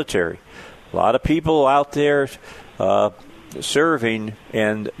the military. A lot of people out there serving,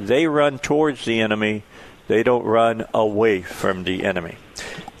 and they run towards the enemy. They don't run away from the enemy.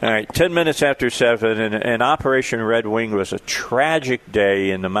 All right, 10 minutes after 7, and Operation Red Wing was a tragic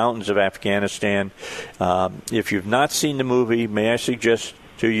day in the mountains of Afghanistan. If you've not seen the movie, may I suggest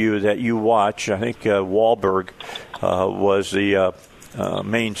to you that you watch. I think Wahlberg was the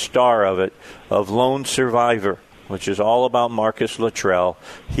main star of it, of Lone Survivor, which is all about Marcus Luttrell.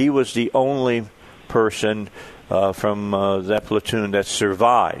 He was the only person from that platoon that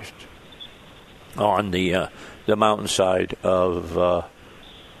survived on the mountainside of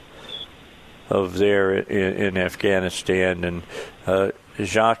there in Afghanistan. And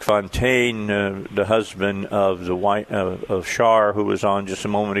Jacques Fontaine, the husband of of Shar, who was on just a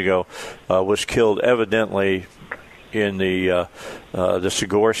moment ago, was killed evidently in the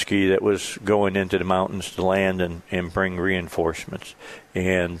Sikorsky that was going into the mountains to land and bring reinforcements,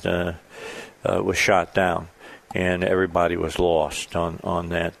 and was shot down. And everybody was lost on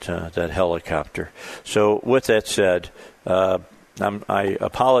that helicopter. So with that said, I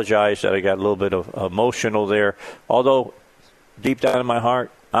apologize that I got a little bit of emotional there, although deep down in my heart,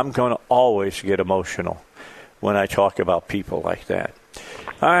 I'm going to always get emotional when I talk about people like that.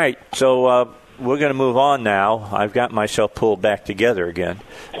 All right, so we're going to move on now. I've got myself pulled back together again.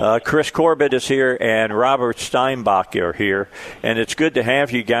 Chris Corbett is here, and Robert Steinbach are here, and it's good to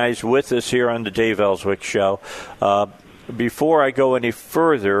have you guys with us here on the Dave Elswick Show. Before I go any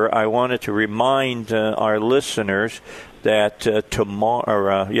further, I wanted to remind our listeners that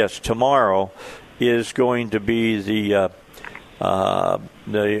tomorrow is going to be the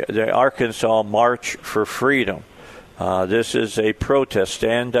Arkansas March for Freedom. This is a protest.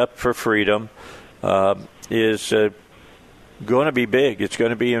 Stand Up for Freedom is going to be big. It's going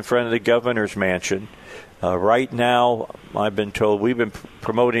to be in front of the governor's mansion. Right now, I've been told, we've been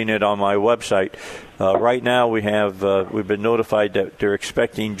promoting it on my website. Right now, we've been notified that they're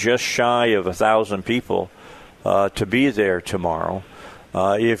expecting just shy of 1,000 people to be there tomorrow.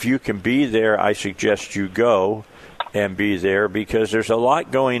 If you can be there, I suggest you go and be there, because there's a lot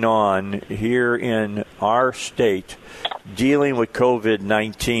going on here in our state dealing with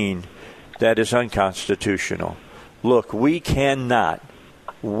COVID-19 that is unconstitutional. Look, we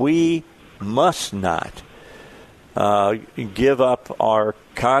must not give up our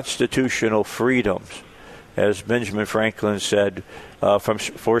constitutional freedoms, as Benjamin Franklin said,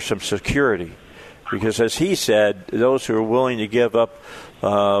 for some security. Because as he said, those who are willing to give up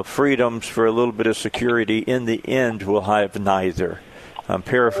freedoms for a little bit of security, in the end will have neither. I'm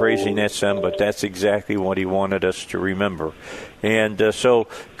paraphrasing that some, but that's exactly what he wanted us to remember. And so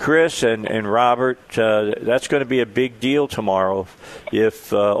Chris and Robert, that's going to be a big deal tomorrow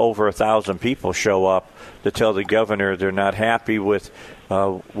if over 1,000 people show up to tell the governor they're not happy with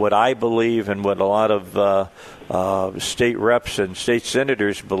what I believe and what a lot of state reps and state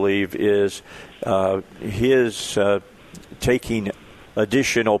senators believe is his taking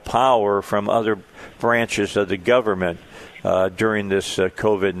additional power from other branches of the government during this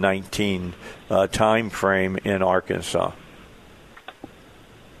COVID-19 time frame in Arkansas.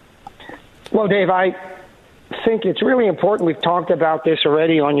 Well, Dave, I think it's really important. We've talked about this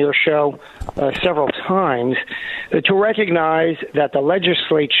already on your show several times, to recognize that the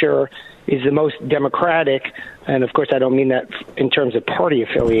legislature is the most democratic, and of course I don't mean that in terms of party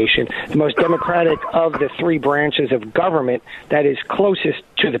affiliation, the most democratic of the three branches of government that is closest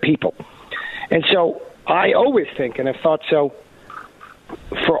to the people. And so I always think, and I've thought so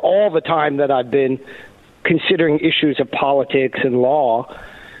for all the time that I've been considering issues of politics and law,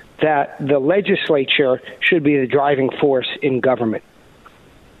 that the legislature should be the driving force in government.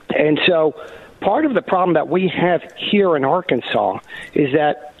 And so part of the problem that we have here in Arkansas is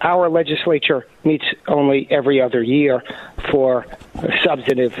that our legislature meets only every other year for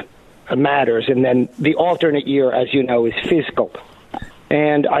substantive matters, and then the alternate year, as you know, is fiscal.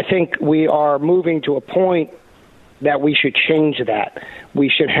 And I think we are moving to a point that we should change that. We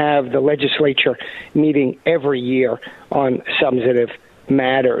should have the legislature meeting every year on substantive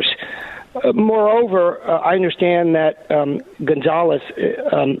matters. Moreover, I understand that Gonzalez,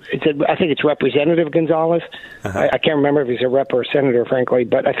 I think it's Representative Gonzalez. I can't remember if he's a rep or a senator, frankly,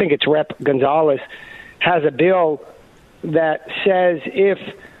 but I think it's Rep. Gonzalez has a bill that says if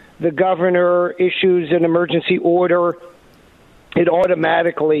the governor issues an emergency order, it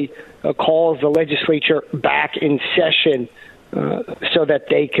automatically calls the legislature back in session so that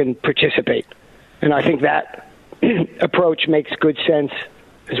they can participate. And I think that approach makes good sense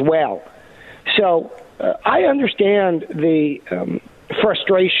as well. So I understand the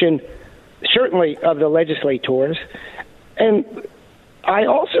frustration, certainly, of the legislators. And I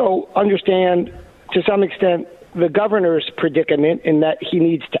also understand, to some extent, the governor's predicament in that he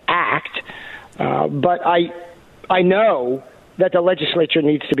needs to act. But I know that the legislature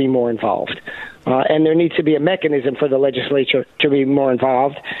needs to be more involved. And there needs to be a mechanism for the legislature to be more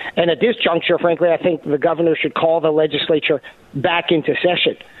involved. And at this juncture, frankly, I think the governor should call the legislature back into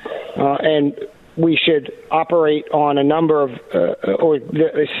session. And we should operate on a number of, or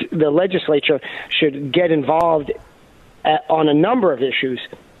the legislature should get involved on a number of issues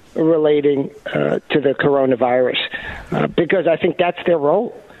relating to the coronavirus, because I think that's their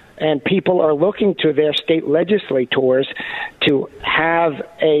role. And people are looking to their state legislators to have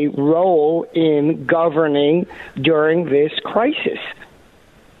a role in governing during this crisis.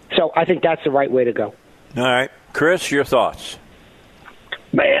 So I think that's the right way to go. All right. Chris, your thoughts?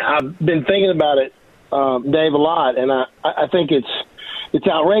 Man, I've been thinking about it, Dave, a lot, and I think it's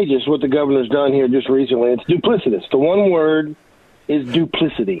outrageous what the governor's done here just recently. It's duplicitous. The one word is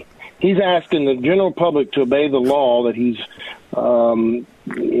duplicity. He's asking the general public to obey the law that he's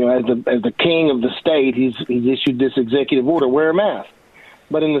as the king of the state, he's issued this executive order, wear a mask.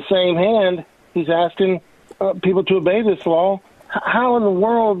 But in the same hand, he's asking people to obey this law. How in the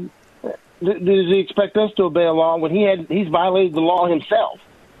world does he expect us to obey a law when he's violated the law himself?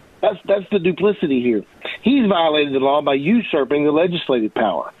 That's the duplicity here. He's violated the law by usurping the legislative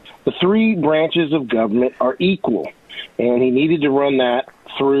power. The three branches of government are equal, and he needed to run that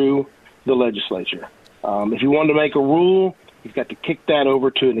through the legislature. If he wanted to make a rule, he's got to kick that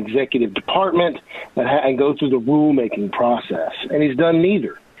over to an executive department and go through the rulemaking process. And he's done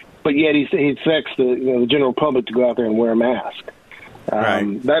neither. But yet he expects the general public to go out there and wear a mask.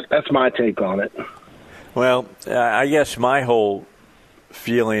 Right. That's my take on it. Well, I guess my whole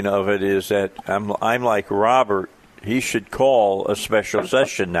feeling of it is that I'm like Robert. He should call a special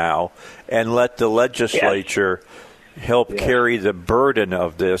session now and let the legislature help carry the burden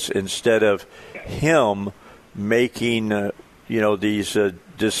of this instead of him making these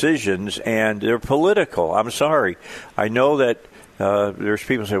decisions, and they're political. I'm sorry. I know that there's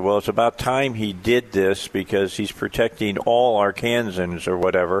people who say, well, it's about time he did this because he's protecting all Arkansans or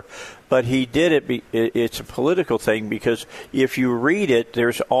whatever. But he did it. It's a political thing because if you read it,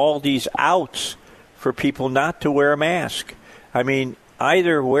 there's all these outs for people not to wear a mask. I mean,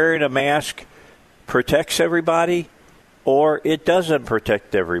 either wearing a mask protects everybody or it doesn't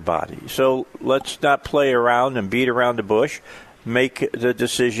protect everybody. So let's not play around and beat around the bush. Make the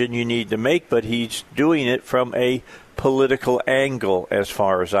decision you need to make, but he's doing it from a political angle as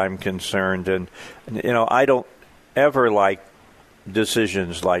far as I'm concerned. And, I don't ever like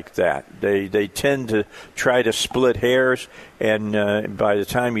decisions like that. They tend to try to split hairs, and by the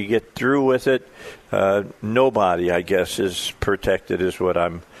time you get through with it, nobody, I guess, is protected is what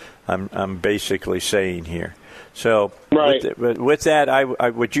I'm basically saying here. So right. with that, I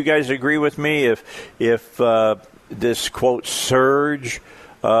would you guys agree with me if this, quote, surge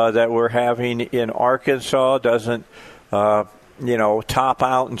that we're having in Arkansas doesn't, top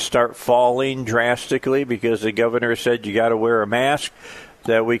out and start falling drastically because the governor said you got to wear a mask,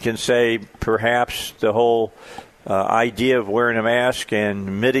 that we can say perhaps the whole idea of wearing a mask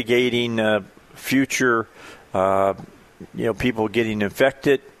and mitigating future, people getting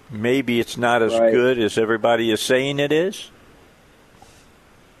infected, maybe it's not as good as everybody is saying it is?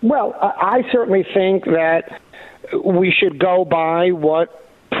 Well, I certainly think that we should go by what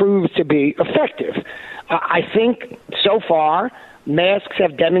proves to be effective. I think so far masks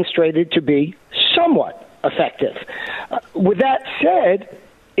have demonstrated to be somewhat effective. With that said,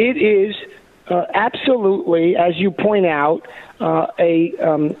 it is absolutely, as you point out,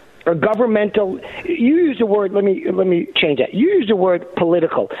 a or governmental. You use the word. Let me change that. You use the word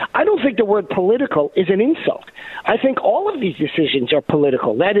political. I don't think the word political is an insult. I think all of these decisions are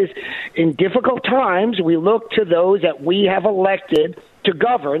political. That is, in difficult times, we look to those that we have elected to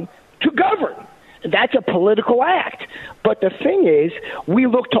govern. That's a political act. But the thing is, we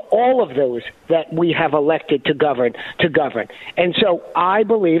look to all of those that we have elected to govern. And so I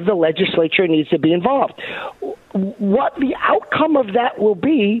believe the legislature needs to be involved. What the outcome of that will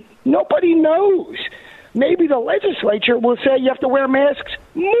be, nobody knows. Maybe the legislature will say you have to wear masks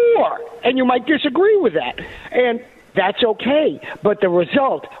more, and you might disagree with that. And that's okay, but the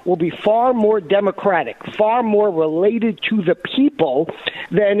result will be far more democratic, far more related to the people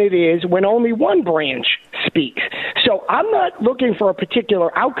than it is when only one branch speaks. So I'm not looking for a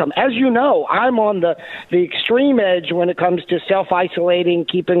particular outcome. As you know, I'm on the extreme edge when it comes to self-isolating,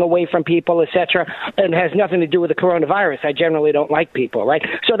 keeping away from people, etc., and has nothing to do with the coronavirus. I generally don't like people, right?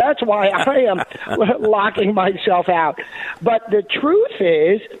 So that's why I am locking myself out. But the truth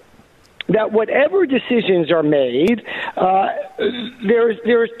is that whatever decisions are made,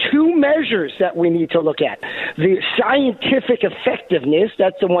 there's two measures that we need to look at. The scientific effectiveness,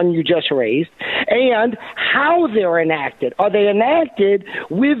 that's the one you just raised, and how they're enacted. Are they enacted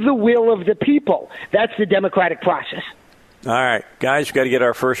with the will of the people? That's the democratic process. All right, guys, we've got to get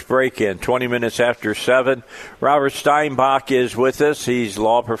our first break in. 20 minutes after 7. Robert Steinbach is with us. He's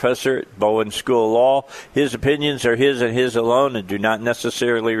law professor at Bowen School of Law. His opinions are his and his alone and do not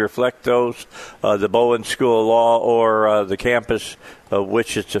necessarily reflect those of the Bowen School of Law or the campus of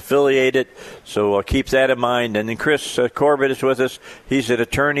which it's affiliated. So keep that in mind. And then Chris Corbett is with us. He's an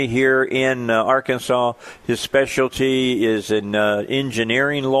attorney here in Arkansas. His specialty is in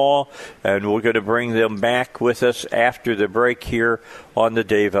engineering law, and we're going to bring them back with us after the break here on the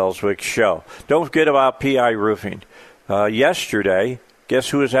Dave Elswick Show. Don't forget about PI Roofing. Yesterday, guess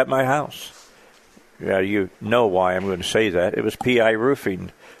who was at my house? Yeah, you know why I'm going to say that. It was PI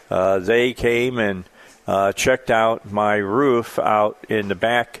Roofing. They came and checked out my roof out in the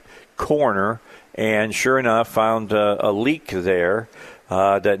back corner, and sure enough, found a leak there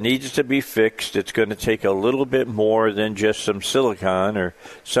that needs to be fixed. It's going to take a little bit more than just some silicone or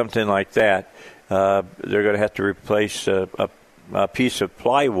something like that. They're going to have to replace a piece of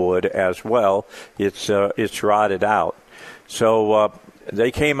plywood as well. It's rotted out. So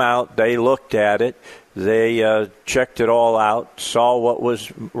they came out, they looked at it, they checked it all out, saw what was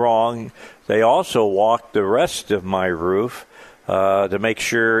wrong. They also walked the rest of my roof to make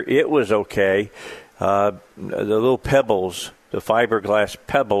sure it was okay. The little pebbles, the fiberglass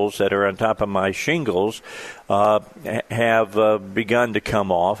pebbles that are on top of my shingles have begun to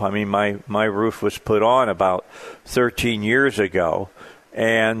come off. I mean, my roof was put on about 13 years ago,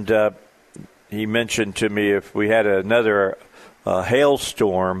 and he mentioned to me if we had another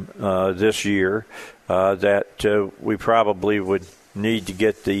hailstorm this year that we probably would need to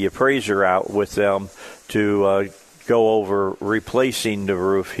get the appraiser out with them to go over replacing the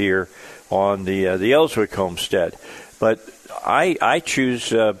roof here on the Elswick homestead. But I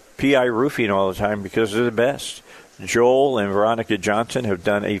choose PI Roofing all the time because they're the best. Joel and Veronica Johnson have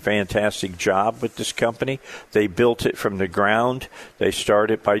done a fantastic job with this company. They built it from the ground. They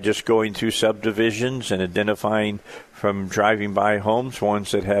started by just going through subdivisions and identifying from driving by homes,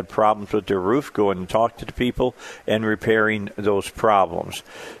 ones that had problems with their roof, going and talk to the people and repairing those problems.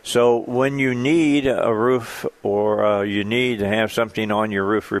 So when you need a roof or you need to have something on your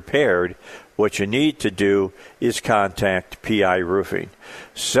roof repaired, what you need to do is contact PI Roofing.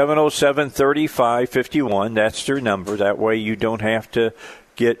 707-3551, that's their number. That way you don't have to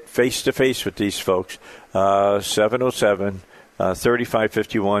get face-to-face with these folks.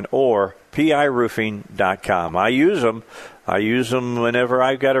 707-3551 or PIRoofing.com. I use them whenever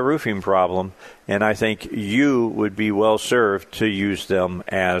I've got a roofing problem, and I think you would be well served to use them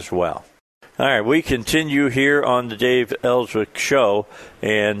as well. All right, we continue here on the Dave Elswick Show,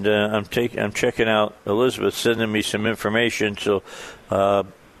 and I'm checking out Elizabeth sending me some information. So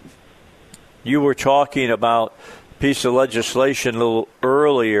you were talking about a piece of legislation a little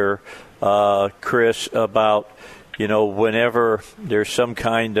earlier, Chris, about whenever there's some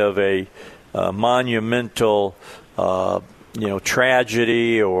kind of a monumental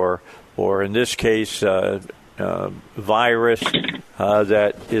tragedy or in this case virus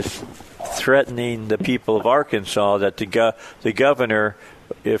that is threatening the people of Arkansas, that the governor,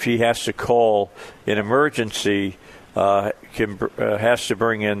 if he has to call an emergency, has to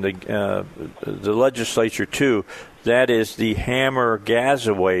bring in the legislature too. That is the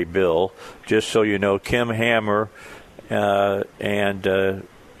Hammer-Gazaway bill. Just so you know, Kim Hammer and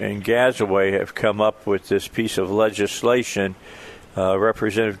Gazaway have come up with this piece of legislation,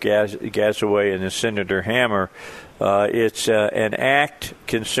 Representative Gazaway and Senator Hammer. It's an act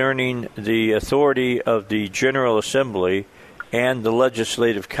concerning the authority of the General Assembly and the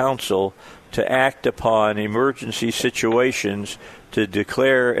Legislative Council to act upon emergency situations, to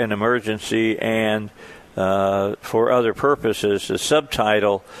declare an emergency, and for other purposes. The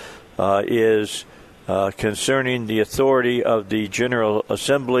subtitle is concerning the authority of the General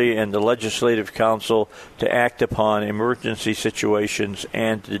Assembly and the Legislative Council to act upon emergency situations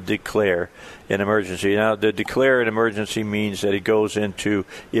and to declare an emergency. Now, to declare an emergency means that it goes into,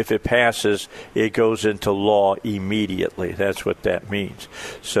 if it passes, it goes into law immediately. That's what that means.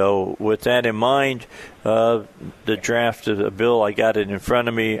 So with that in mind, the draft of the bill, I got it in front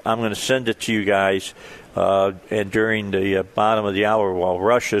of me. I'm going to send it to you guys, and during the bottom of the hour while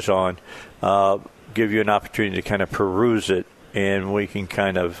Rush is on, give you an opportunity to kind of peruse it, and we can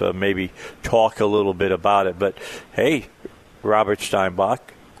kind of maybe talk a little bit about it. But, hey, Robert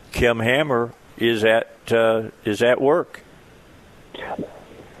Steinbach, Kim Hammer is at work.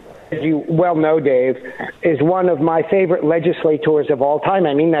 As you well know, Dave, is one of my favorite legislators of all time.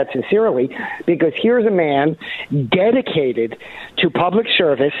 I mean that sincerely, because here's a man dedicated to public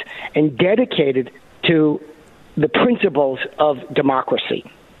service and dedicated to the principles of democracy.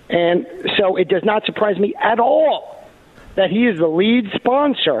 And so it does not surprise me at all that he is the lead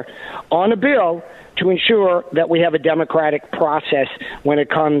sponsor on a bill to ensure that we have a democratic process when it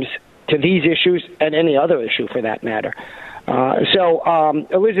comes to these issues and any other issue for that matter. So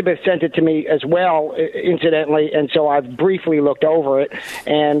Elizabeth sent it to me as well, incidentally, and so I've briefly looked over it,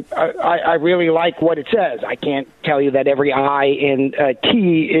 and I really like what it says. I can't tell you that every I in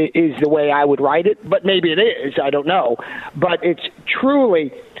T is the way I would write it, but maybe it is. I don't know. But it's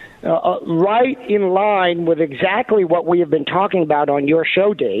truly right in line with exactly what we have been talking about on your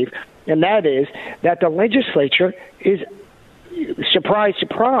show, Dave, and that is that the legislature is, surprise,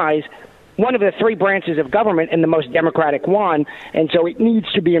 surprise, one of the three branches of government and the most democratic one, and so it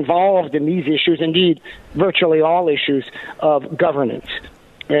needs to be involved in these issues, indeed, virtually all issues of governance.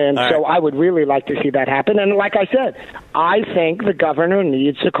 And so I would really like to see that happen. And like I said, I think the governor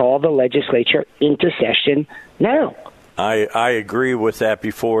needs to call the legislature into session now. I agree with that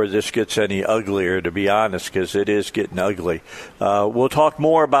before this gets any uglier, to be honest, because it is getting ugly. We'll talk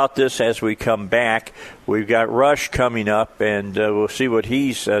more about this as we come back. We've got Rush coming up, and we'll see what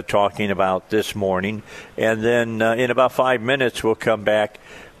he's talking about this morning. And then in about 5 minutes, we'll come back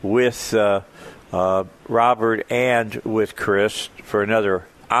with Robert and with Chris for another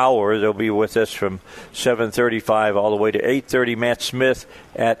hour. They'll be with us from 7:35 all the way to 8:30. Matt Smith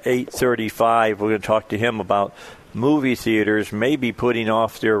at 8:35. We're going to talk to him about movie theaters may be putting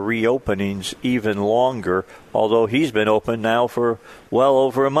off their reopenings even longer, although he's been open now for well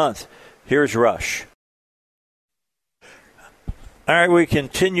over a month. Here's Rush. All right, we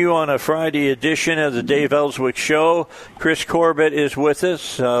continue on a Friday edition of the Dave Elswick Show. Chris Corbett is with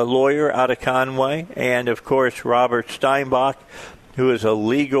us, a lawyer out of Conway, and, of course, Robert Steinbach, who is a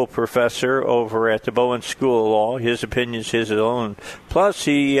legal professor over at the Bowen School of Law. His opinion's his own. Plus,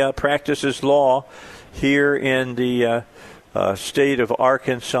 he practices law here in the state of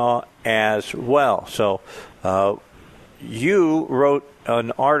Arkansas as well. So you wrote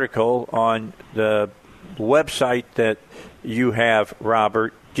an article on the website that you have,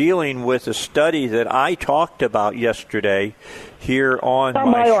 Robert, dealing with a study that I talked about yesterday here on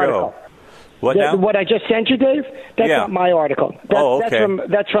my show. Article. What now? What I just sent you, Dave? That's not my article. Okay.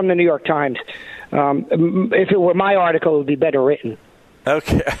 That's from the New York Times. If it were my article, it would be better written.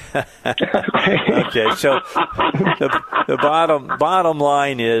 Okay. Okay. So the bottom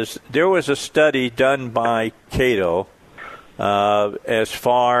line is there was a study done by Cato as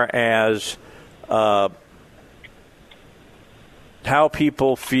far as how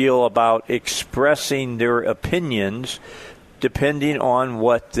people feel about expressing their opinions depending on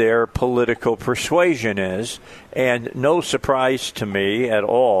what their political persuasion is. And no surprise to me at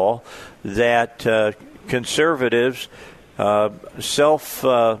all that conservatives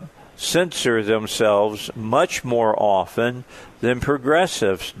self-censor themselves much more often than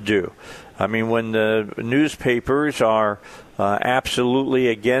progressives do. I mean, when the newspapers are absolutely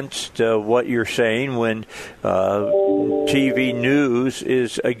against what you're saying, when TV news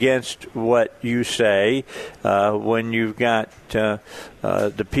is against what you say, when you've got the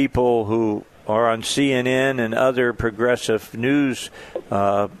people who are on CNN and other progressive news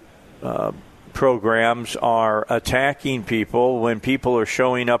programs are attacking people, when people are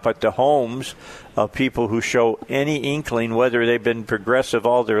showing up at the homes of people who show any inkling whether they've been progressive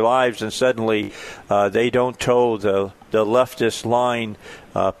all their lives, and suddenly they don't toe the leftist line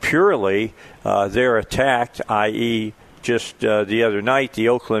purely, they're attacked, i.e. just the other night, the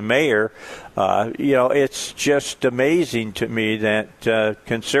Oakland mayor. It's just amazing to me that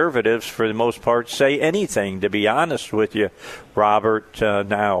conservatives, for the most part, say anything, to be honest with you, Robert.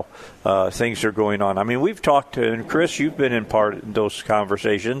 Now things are going on. I mean, we've talked to, and Chris, you've been in part of those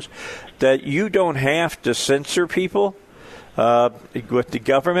conversations, that you don't have to censor people with the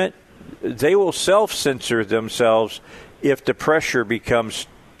government. They will self-censor themselves if the pressure becomes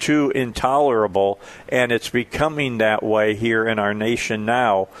too intolerable, and it's becoming that way here in our nation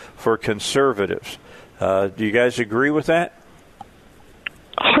now for conservatives. Do you guys agree with that?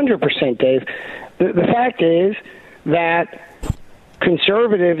 100%, Dave. The fact is that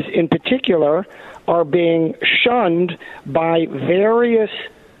conservatives in particular are being shunned by various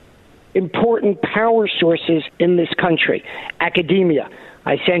important power sources in this country. Academia.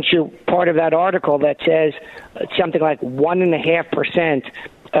 I sent you part of that article that says something like 1.5%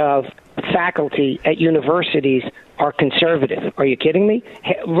 of faculty at universities are conservative. Are you kidding me?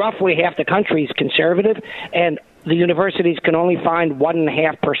 Roughly half the country is conservative, and the universities can only find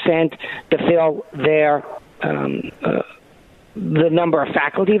 1.5% to fill their the number of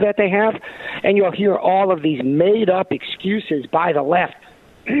faculty that they have. And you'll hear all of these made-up excuses by the left.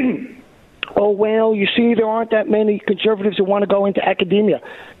 Oh, well, you see, there aren't that many conservatives who want to go into academia.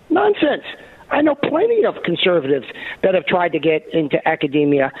 Nonsense. I know plenty of conservatives that have tried to get into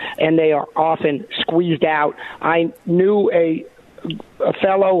academia, and they are often squeezed out. I knew a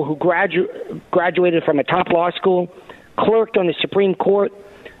fellow who graduated from a top law school, clerked on the Supreme Court,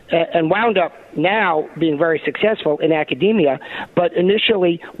 and wound up now being very successful in academia, but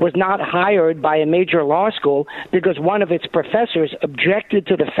initially was not hired by a major law school because one of its professors objected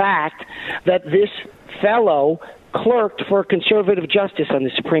to the fact that this fellow clerked for conservative justice on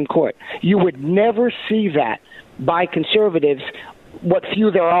the Supreme Court. You would never see that by conservatives, what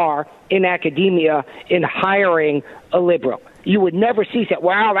few there are in academia, in hiring a liberal. You would never see that.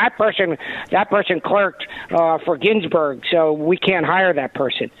 Wow, that person clerked for Ginsburg, so we can't hire that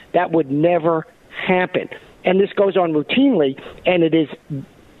person. That would never happen. And this goes on routinely, and it is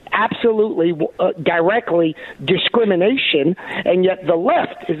absolutely directly discrimination, and yet the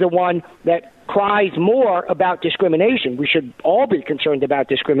left is the one that cries more about discrimination. We should all be concerned about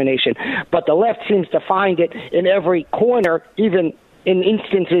discrimination, but the left seems to find it in every corner, even in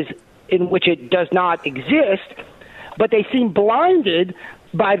instances in which it does not exist, but they seem blinded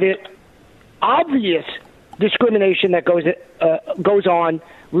by the obvious discrimination that goes on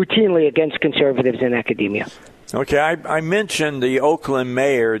routinely against conservatives in academia. Okay, I mentioned the Oakland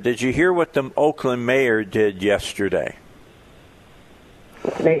mayor. Did you hear what the Oakland mayor did yesterday?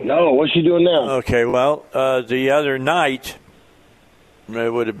 No, what's she doing now? Okay, well, the other night,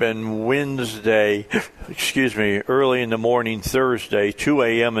 it would have been Wednesday, early in the morning, Thursday, 2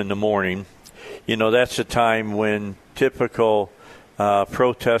 a.m. in the morning. You know, that's the time when typical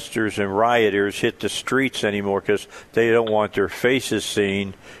protesters and rioters hit the streets anymore because they don't want their faces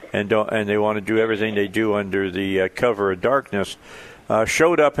seen and they want to do everything they do under the cover of darkness.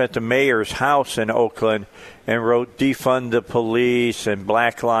 Showed up at the mayor's house in Oakland and wrote "Defund the Police" and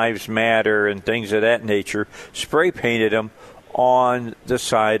 "Black Lives Matter" and things of that nature, spray painted them on the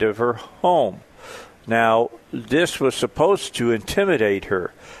side of her home. Now, this was supposed to intimidate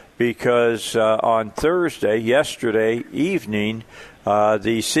her because on yesterday evening,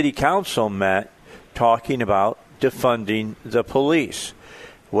 the city council met talking about defunding the police.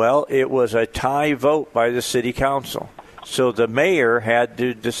 Well, it was a tie vote by the city council. So the mayor had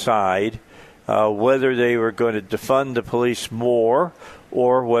to decide whether they were going to defund the police more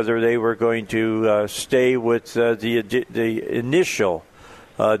or whether they were going to stay with the initial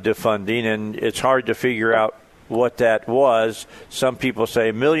defunding. And it's hard to figure out what that was. Some people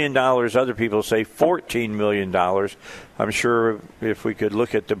say $1 million. Other people say $14 million. I'm sure if we could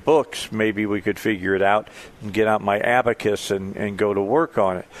look at the books, maybe we could figure it out and get out my abacus and go to work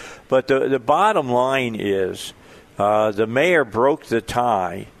on it. But the bottom line is the mayor broke the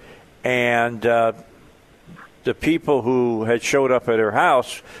tie, and the people who had showed up at her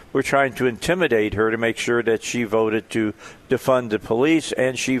house were trying to intimidate her to make sure that she voted to defund the police,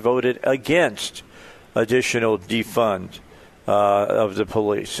 and she voted against additional defund of the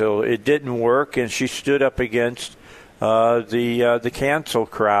police. So it didn't work, and she stood up against the cancel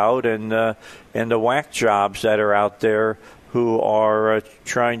crowd and the whack jobs that are out there who are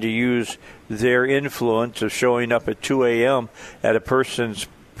trying to use their influence of showing up at 2 a.m. at a person's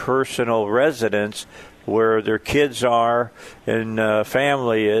personal residence where their kids are and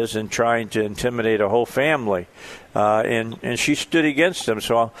family is, and trying to intimidate a whole family. And she stood against them.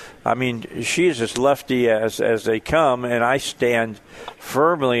 So, I mean, she's as lefty as they come, and I stand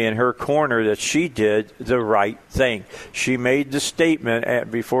firmly in her corner that she did the right thing. She made the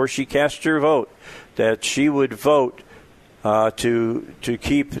statement before she cast her vote that she would vote to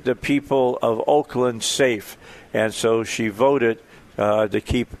keep the people of Oakland safe. And so she voted to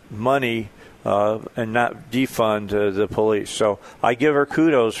keep money and not defund the police. So I give her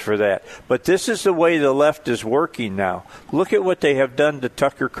kudos for that. But this is the way the left is working now. Look at what they have done to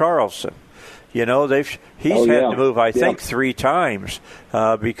Tucker Carlson. You know, he's had to move, I think, 3 times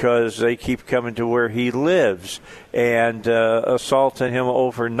because they keep coming to where he lives and assaulting him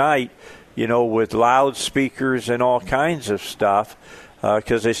overnight, you know, with loudspeakers and all kinds of stuff.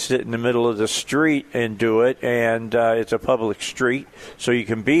 Because they sit in the middle of the street and do it, and it's a public street, so you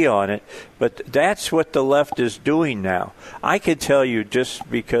can be on it. But that's what the left is doing now. I can tell you, just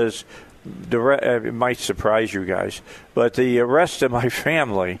because it might surprise you guys, but the rest of my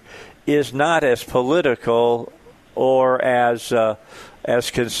family is not as political or as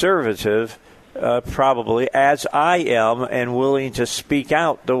conservative, probably, as I am, and willing to speak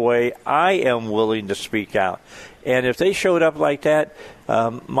out the way I am willing to speak out. And if they showed up like that,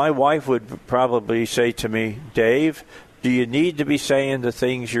 my wife would probably say to me, Dave, do you need to be saying the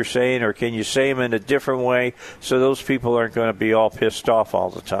things you're saying, or can you say them in a different way so those people aren't going to be all pissed off all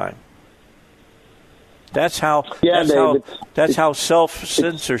the time? That's how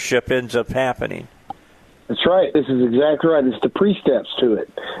self-censorship ends up happening. That's right. This is exactly right. It's the pre-steps to it.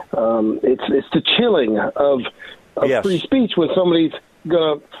 It's the chilling of free speech when somebody's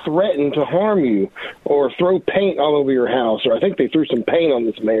going to threaten to harm you or throw paint all over your house. Or I think they threw some paint on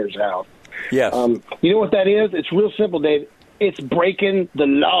this mayor's house. Yes. You know what that is? It's real simple, Dave. It's breaking the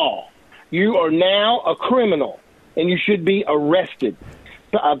law. You are now a criminal, and you should be arrested.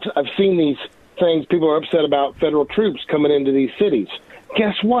 I've seen these things. People are upset about federal troops coming into these cities.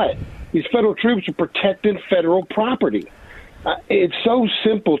 Guess what? These federal troops are protecting federal property. It's so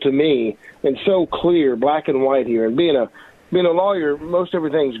simple to me and so clear, black and white here. And being a lawyer, most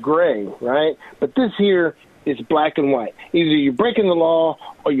everything's gray, right? But this here is black and white. Either you're breaking the law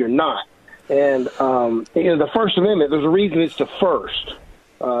or you're not. And the First Amendment, there's a reason it's the first.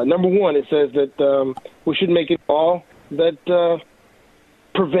 Number one, it says that we should make a law that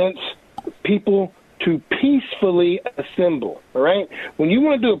prevents people to peacefully assemble, all right? When you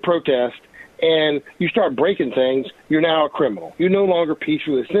want to do a protest and you start breaking things, you're now a criminal. You're no longer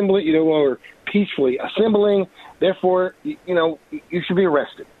peacefully assembling. You're no longer peacefully assembling. Therefore, you should be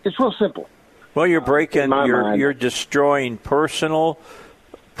arrested. It's real simple. Well, you're breaking, you're destroying personal,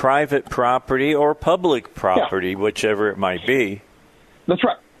 private property or public property, whichever it might be. That's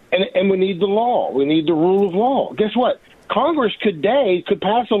right. And we need the law. We need the rule of law. Guess what? Congress today could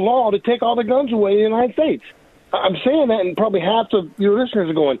pass a law to take all the guns away in the United States. I'm saying that, and probably half of your listeners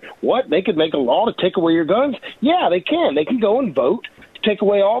are going, what? They could make a law to take away your guns? Yeah, they can. They can go and vote to take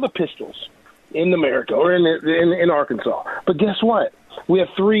away all the pistols in America or in Arkansas. But guess what? We have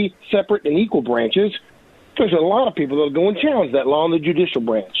 3 separate and equal branches. There's a lot of people that will go and challenge that law in the judicial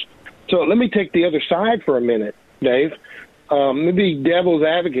branch. So let me take the other side for a minute, Dave. Maybe devil's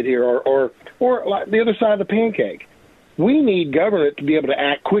advocate here or like the other side of the pancake. We need government to be able to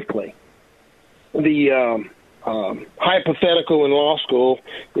act quickly. The hypothetical in law school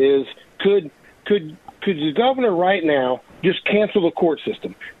is could the governor right now just cancel the court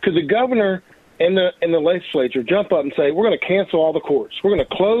system? Could the governor and the legislature jump up and say, we're going to cancel all the courts. We're going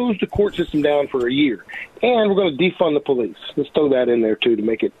to close the court system down for a year, and we're going to defund the police. Let's throw that in there, too, to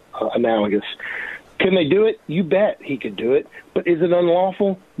make it analogous. Can they do it? You bet he could do it. But is it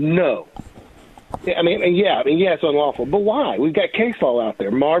unlawful? No. I mean, it's unlawful. But why? We've got case law out there,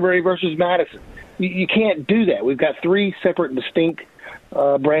 Marbury versus Madison. You can't do that. We've got 3 separate, distinct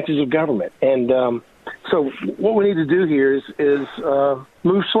branches of government. And so what we need to do here is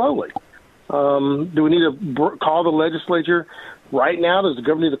move slowly. Do we need to call the legislature right now? Does the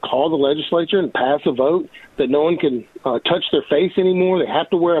government need to call the legislature and pass a vote that no one can touch their face anymore? They have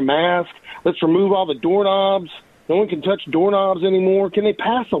to wear a mask. Let's remove all the doorknobs. No one can touch doorknobs anymore. Can they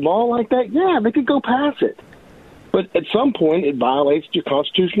pass a law like that? Yeah, they could go pass it. But at some point, it violates your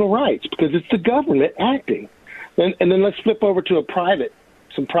constitutional rights because it's the government acting. And then let's flip over to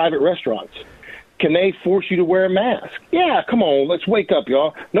some private restaurants. Can they force you to wear a mask? Yeah, come on, let's wake up,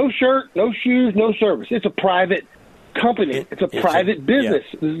 y'all. No shirt, no shoes, no service. It's a private company. It's a private business.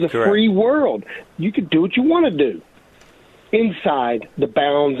 Yeah, this is a free world. You can do what you want to do inside the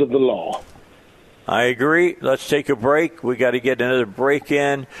bounds of the law. I agree. Let's take a break. We got to get another break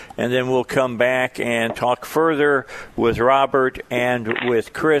in, and then we'll come back and talk further with Robert and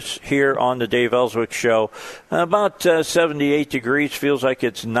with Chris here on the Dave Elswick Show. About 78 degrees. Feels like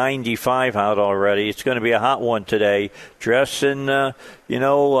it's 95 out already. It's going to be a hot one today. Dress in,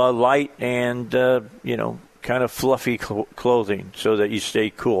 light and, kind of fluffy clothing so that you stay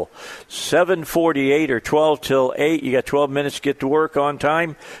cool. 7:48 or 12 till 8. You got 12 minutes to get to work on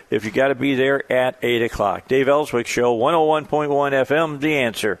time if you got to be there at 8 o'clock. Dave Elswick Show, 101.1 FM, The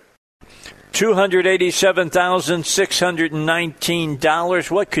Answer.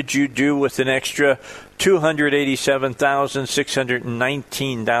 $287,619. What could you do with an extra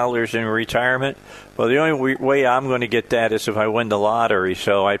 $287,619 in retirement? Well, the only way I'm going to get that is if I win the lottery.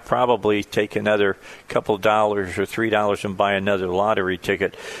 So I'd probably take another couple dollars or $3 and buy another lottery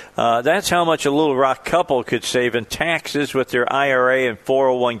ticket. That's how much a Little Rock couple could save in taxes with their IRA and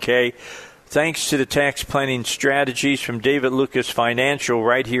 401k. Thanks to the tax planning strategies from David Lucas Financial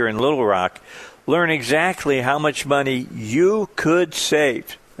right here in Little Rock. Learn exactly how much money you could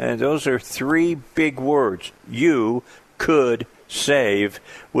save. And those are three big words. You could save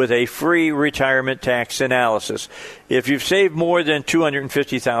with a free retirement tax analysis. If you've saved more than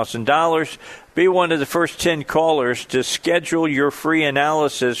 $250,000, be one of the first 10 callers to schedule your free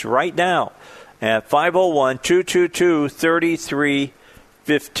analysis right now at 501-222-3315.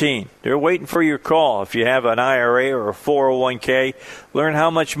 They're waiting for your call. If you have an IRA or a 401k, learn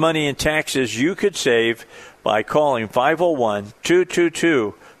how much money in taxes you could save by calling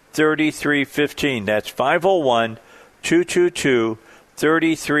 501-222-3315. That's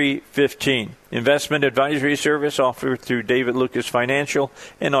 501-222-3315. Investment advisory service offered through David Lucas Financial,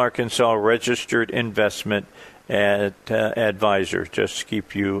 an Arkansas registered investment advisor. Just to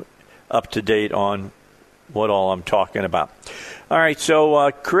keep you up to date on what all I'm talking about. All right, so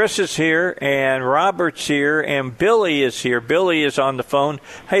Chris is here, and Robert's here, and Billy is here. Billy is on the phone.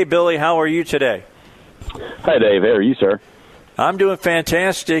 Hey, Billy, how are you today? Hi, Dave. How are you, sir? I'm doing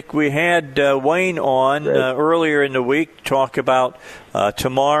fantastic. We had Wayne on earlier in the week talk about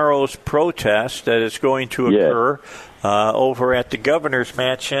tomorrow's protest that is going to occur over at the governor's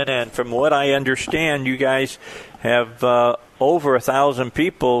mansion. And from what I understand, you guys have over 1,000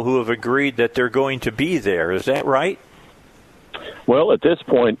 people who have agreed that they're going to be there. Is that right? Well, at this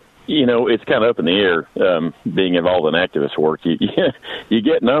point, it's kind of up in the air, being involved in activist work. You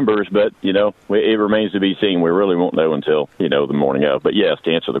get numbers, but, it remains to be seen. We really won't know until, the morning of. But, yes,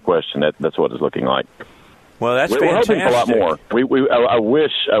 to answer the question, that's what it's looking like. Well, that's We're fantastic. hoping for a lot more. I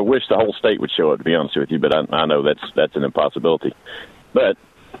wish the whole state would show up, to be honest with you, but I know that's an impossibility. But,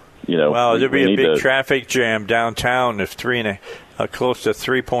 well, there'd be a big traffic jam downtown if close to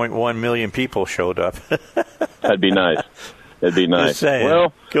 3.1 million people showed up. That'd be nice. That'd be nice.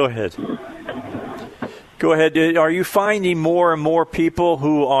 Well, go ahead. Go ahead. Are you finding more and more people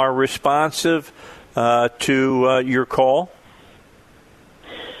who are responsive to your call?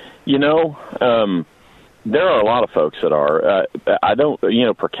 There are a lot of folks that are. I don't,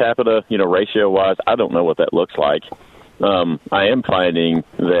 per capita, ratio-wise, I don't know what that looks like. I am finding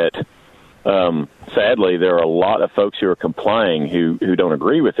that, sadly, there are a lot of folks who are complying who don't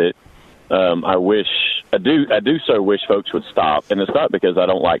agree with it. I do so wish folks would stop, and it's not because I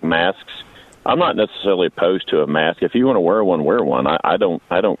don't like masks. I'm not necessarily opposed to a mask. If you want to wear one, wear one. I don't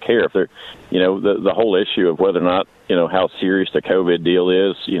care if they're, the whole issue of whether or not, how serious the COVID deal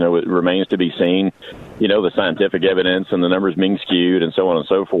is, it remains to be seen. The scientific evidence and the numbers being skewed and so on and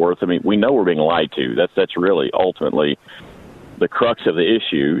so forth. I mean, we know we're being lied to. That's really ultimately the crux of the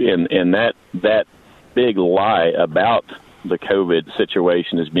issue, and that big lie about the COVID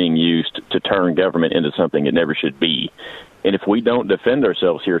situation is being used to turn government into something it never should be. And if we don't defend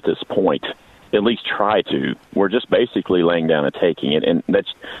ourselves here at this point, at least try to, we're just basically laying down and taking it. And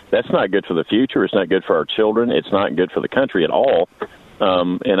that's not good for the future. It's not good for our children. It's not good for the country at all.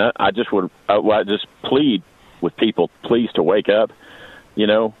 And I just plead with people, please, to wake up.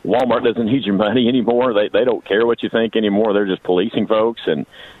 Walmart doesn't need your money anymore. They don't care what you think anymore. They're just policing folks. And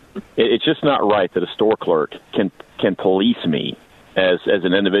it's just not right that a store clerk can police me as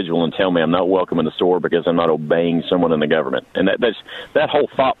an individual and tell me I'm not welcome in the store because I'm not obeying someone in the government. And that whole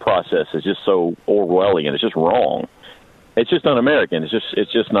thought process is just so Orwellian. It's just wrong. It's just un-American.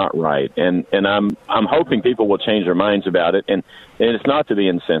 It's just not right. And I'm hoping people will change their minds about it. And it's not to be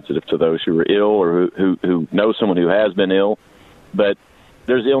insensitive to those who are ill or who know someone who has been ill, but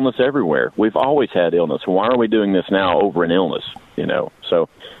there's illness everywhere. We've always had illness. Why are we doing this now over an illness? So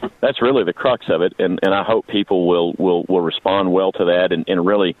that's really the crux of it, and I hope people will respond well to that and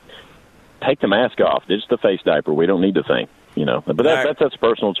really take the mask off. It's the face diaper. We don't need the thing, but that's a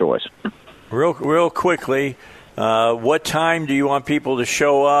personal choice. Real quickly, what time do you want people to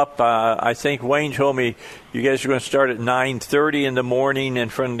show up? I think Wayne told me you guys are going to start at 9:30 in the morning in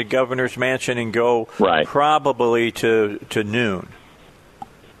front of the governor's mansion and go probably to noon.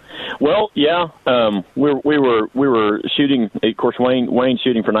 Well, yeah, we were shooting. Of course, Wayne's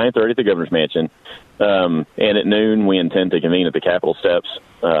shooting for 9:30 at the governor's mansion, and at noon we intend to convene at the Capitol steps.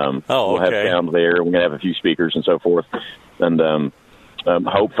 We'll have sound there. We're going to have a few speakers and so forth, and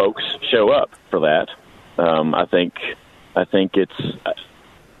hope folks show up for that. I think it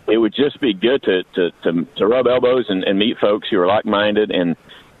would just be good to rub elbows and meet folks who are like-minded and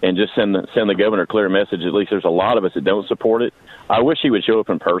just send the governor a clear message. At least there's a lot of us that don't support it. I wish he would show up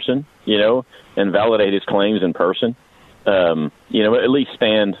in person, and validate his claims in person. At least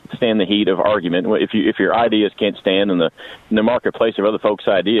stand the heat of argument. If your ideas can't stand in the marketplace of other folks'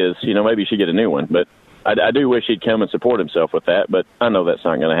 ideas, maybe you should get a new one. But I do wish he'd come and support himself with that. But I know that's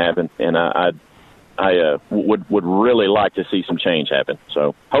not going to happen, and I would really like to see some change happen.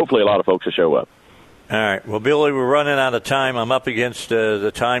 So hopefully a lot of folks will show up. All right. Well, Billy, we're running out of time. I'm up against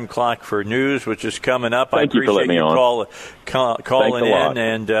the time clock for news, which is coming up. Thank you for letting me on. Calling in,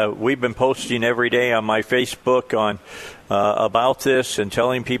 and we've been posting every day on my Facebook on about this and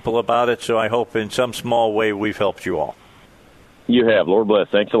telling people about it. So I hope in some small way we've helped you all. You have. Lord bless.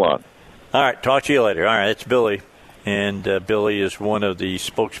 Thanks a lot. All right. Talk to you later. All right. It's Billy, and Billy is one of the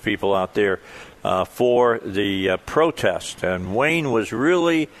spokespeople out there for the protest. And Wayne was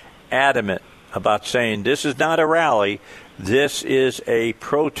really adamant about saying this is not a rally, this is a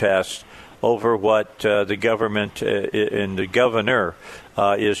protest over what the government and the governor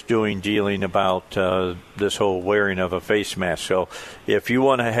is dealing about this whole wearing of a face mask. So if you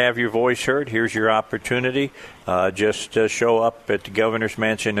want to have your voice heard, here's your opportunity. Just show up at the governor's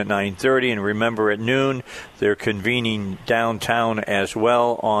mansion at 9:30, and remember at noon they're convening downtown as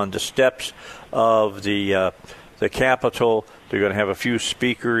well on the steps of the Capitol. They're going to have a few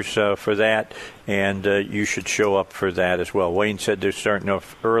speakers for that, and you should show up for that as well. Wayne said they're starting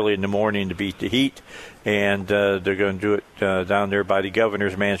off early in the morning to beat the heat, and they're going to do it down there by the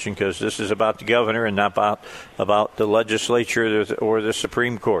governor's mansion because this is about the governor and not about the legislature or the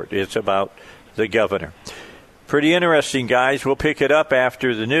Supreme Court. It's about the governor. Pretty interesting, guys. We'll pick it up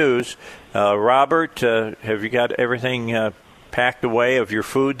after the news. Robert, have you got everything packed away of your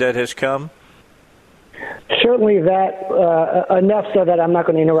food that has come? Certainly that, enough so that I'm not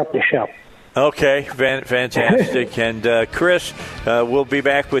going to interrupt the show. Okay, fantastic. And Chris, we'll be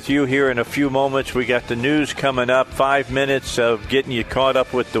back with you here in a few moments. We got the news coming up, 5 minutes of getting you caught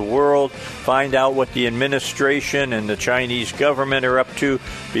up with the world, find out what the administration and the Chinese government are up to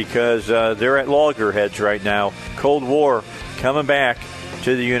because they're at loggerheads right now. Cold War coming back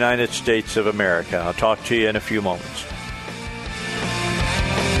to the United States of America. I'll talk to you in a few moments.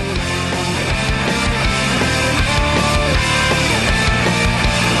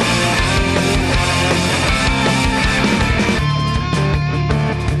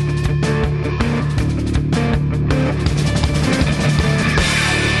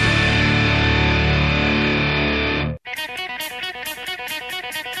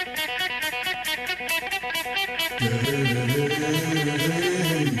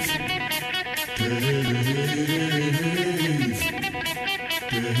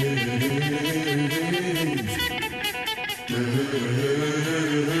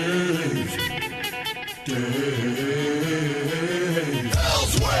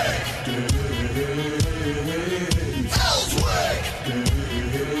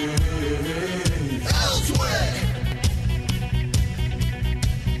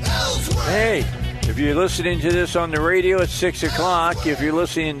 Hey, if you're listening to this on the radio, it's 6 o'clock. If you're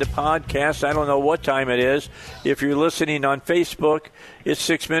listening to podcasts, I don't know what time it is. If you're listening on Facebook, it's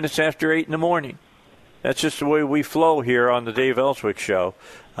 6 minutes after 8 in the morning. That's just the way we flow here on the Dave Elswick Show.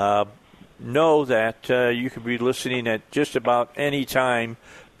 Know that you could be listening at just about any time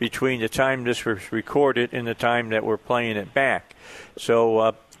between the time this was recorded and the time that we're playing it back.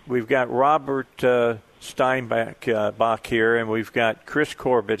 So we've got Robert Steinbach here, and we've got Chris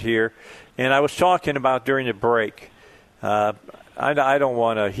Corbett here. And I was talking about during the break, I don't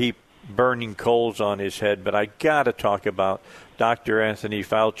want to heap burning coals on his head, but I got to talk about Dr. Anthony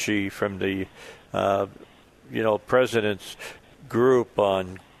Fauci from the president's group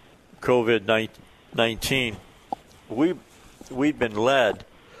on COVID-19. We've been led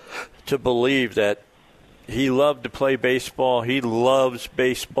to believe that he loved to play baseball. He loves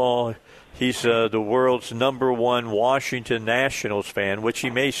baseball. He's the world's number one Washington Nationals fan, which he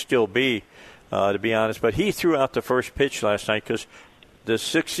may still be, to be honest. But he threw out the first pitch last night because the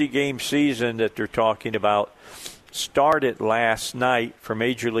 60-game season that they're talking about started last night for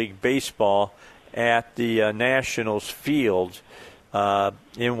Major League Baseball at the Nationals field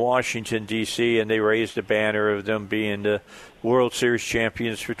in Washington, D.C., and they raised a banner of them being the World Series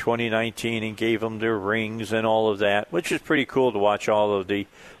champions for 2019 and gave them their rings and all of that, which is pretty cool to watch all of the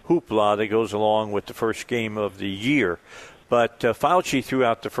hoopla that goes along with the first game of the year. But Fauci threw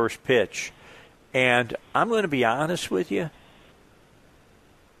out the first pitch, and I'm going to be honest with you.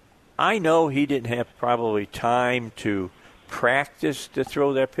 I know he didn't have probably time to practice to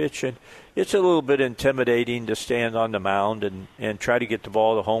throw that pitch, and it's a little bit intimidating to stand on the mound and try to get the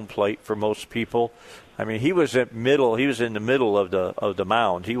ball to home plate for most people. I mean, he was in the middle of the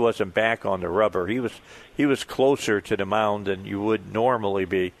mound. He wasn't back on the rubber. He was closer to the mound than you would normally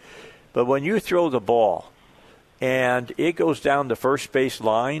be. But when you throw the ball and it goes down the first base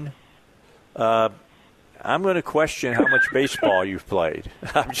line, I'm going to question how much baseball you've played.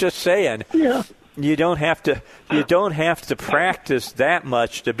 I'm just saying. Yeah. You don't have to practice that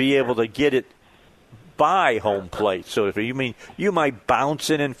much to be able to get it by home plate. So if you might bounce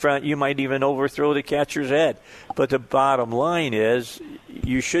it in front, you might even overthrow the catcher's head. But the bottom line is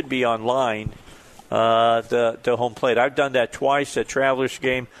you should be on line to home plate. I've done that twice at Travelers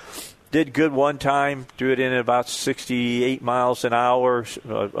game. Did good one time, threw it in at about 68 miles an hour,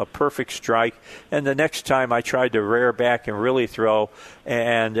 a perfect strike. And the next time I tried to rear back and really throw,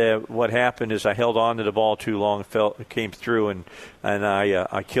 and what happened is I held on to the ball too long, came through, and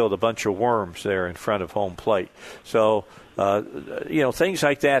I killed a bunch of worms there in front of home plate. So, things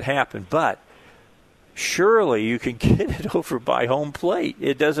like that happen. But surely you can get it over by home plate.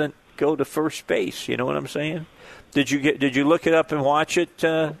 It doesn't go to first base. You know what I'm saying? Did you look it up and watch it,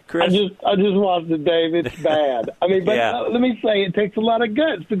 Chris? I just watched it, Dave. It's bad. I mean, but let me say, it takes a lot of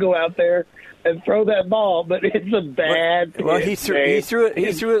guts to go out there and throw that ball, but it's a bad pitch. Well, he threw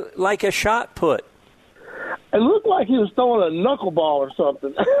it like a shot put. It looked like he was throwing a knuckleball or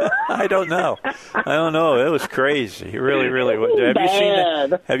something. I don't know. It was crazy. It really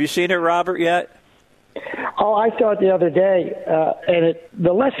was. Have you seen it, Robert, yet? Oh, I saw it the other day, and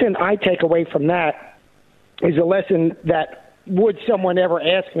the lesson I take away from that is a lesson that would someone ever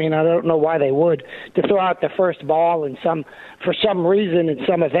ask me, and I don't know why they would, to throw out the first ball for some reason in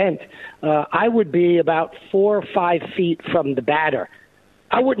some event, I would be about 4 or 5 feet from the batter.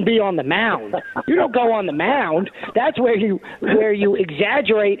 I wouldn't be on the mound. You don't go on the mound. That's where you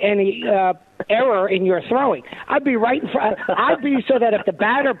exaggerate any error in your throwing. I'd be right in front. I'd be so that if the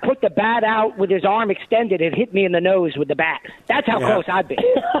batter put the bat out with his arm extended, it hit me in the nose with the bat. That's how close I'd be.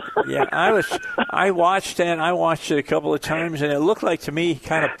 Yeah, I watched that. I watched it a couple of times, and it looked like to me he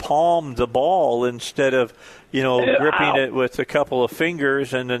kind of palmed the ball instead of gripping it with a couple of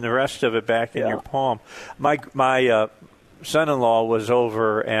fingers and then the rest of it back in your palm. My son-in-law was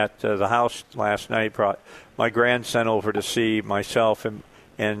over at the house last night, brought my grandson over to see myself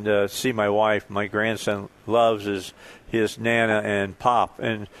and see my wife. My grandson loves his Nana and Pop,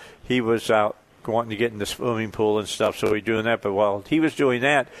 and he was out wanting to get in the swimming pool and stuff, so he's doing that. But while he was doing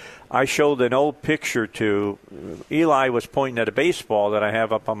that, I showed an old picture to Eli. Was pointing at a baseball that I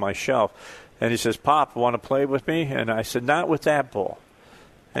have up on my shelf, and he says, "Pop, want to play with me?" And I said, "Not with that ball."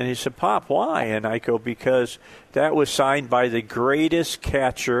 And he said, "Pop, why?" And I go, "Because that was signed by the greatest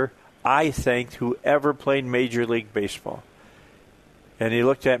catcher, I think, who ever played Major League Baseball." And he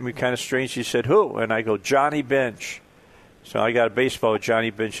looked at me kind of strange. He said, "Who?" And I go, "Johnny Bench." So I got a baseball with Johnny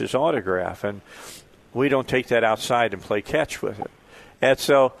Bench's autograph. And we don't take that outside and play catch with it. And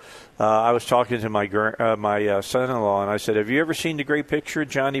so I was talking to my son-in-law, and I said, "Have you ever seen the great picture of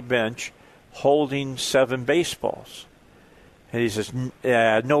Johnny Bench holding 7 baseballs?" And he says,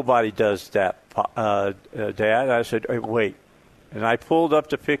 "Nobody does that, Dad." I said, "Wait." And I pulled up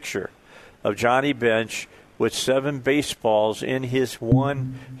the picture of Johnny Bench with 7 baseballs in his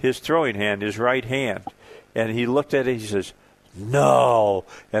throwing hand, his right hand. And he looked at it, he says, "No."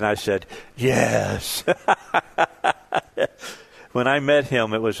 And I said, "Yes." When I met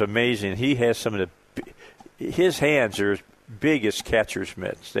him, it was amazing. He has his hands are as big as catcher's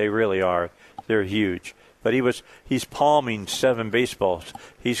mitts. They really are. They're huge. But he's palming 7 baseballs.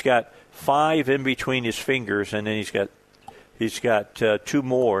 He's got 5 in between his fingers, and then he's got 2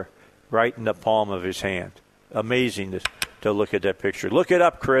 more right in the palm of his hand. Amazing to look at that picture. Look it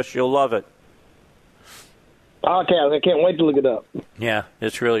up, Chris. You'll love it. Okay, I can't wait to look it up. Yeah,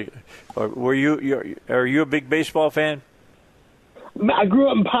 it's really. Are you a big baseball fan? I grew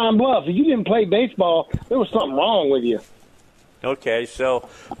up in Pine Bluff. If you didn't play baseball, there was something wrong with you. Okay, so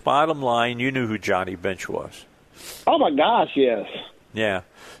bottom line, you knew who Johnny Bench was. Oh, my gosh, yes. Yeah.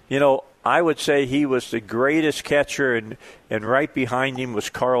 I would say he was the greatest catcher, and right behind him was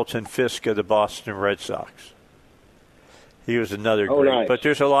Carlton Fisk of the Boston Red Sox. He was another great. Nice. But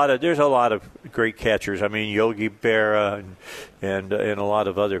there's a lot of great catchers. I mean, Yogi Berra and a lot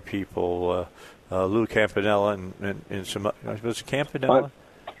of other people. Lou Campanella and some. Was it Campanella?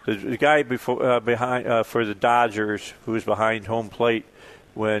 The guy behind for the Dodgers who was behind home plate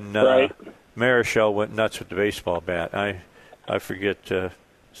when Marichal went nuts with the baseball bat. I forget.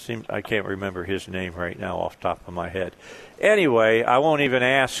 I can't remember his name right now off the top of my head. Anyway, I won't even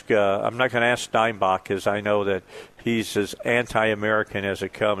ask. I'm not going to ask Steinbach because I know that he's as anti-American as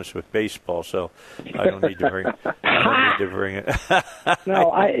it comes with baseball. So I don't need to bring it.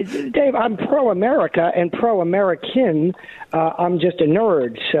 No, Dave, I'm pro-America and pro-American. I'm just a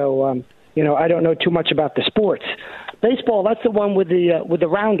nerd, so I don't know too much about the sports. Baseball, that's the one with the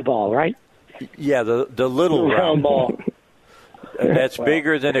round ball, right? Yeah, the little round ball. That's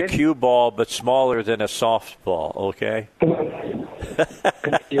bigger than a cue ball, but smaller than a softball. Okay.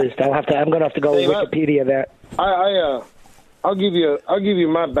 Confused. I'm going to have to go Wikipedia that. I'll give you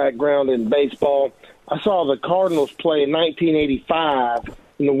my background in baseball. I saw the Cardinals play in 1985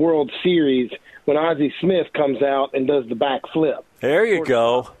 in the World Series when Ozzie Smith comes out and does the back flip. There you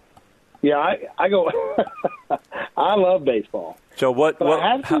go. Yeah, I go. I love baseball. So what?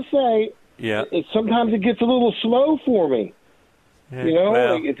 I have to say, sometimes it gets a little slow for me.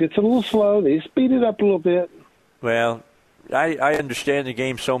 Yeah, if it's a little slow, they speed it up a little bit. Well, I understand the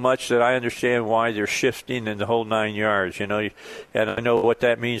game so much that I understand why they're shifting in the whole 9 yards. And I know what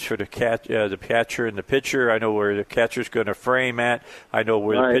that means for the catcher and the pitcher. I know where the catcher's going to frame at. I know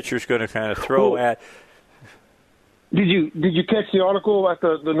where the pitcher's going to kind of throw at. Did you catch the article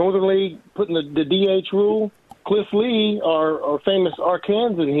about the Northern League putting the DH rule? Cliff Lee, our famous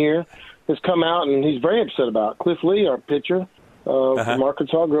Arkansan here, has come out and he's very upset about it. Cliff Lee, our pitcher. From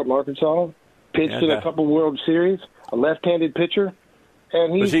Arkansas, grew up in Arkansas, pitched in a couple World Series, a left-handed pitcher,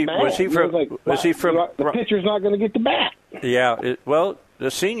 and he's mad. Was he from? The pitcher's not going to get the bat. Yeah, the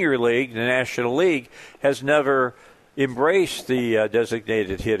senior league, the National League, has never embraced the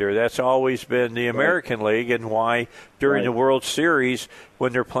designated hitter. That's always been the American League, and why during the World Series,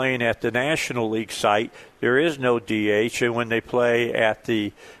 when they're playing at the National League site, there is no DH, and when they play at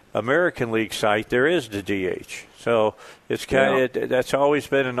the American League site, there is the DH. So it's that's always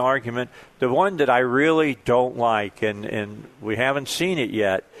been an argument. The one that I really don't like, and we haven't seen it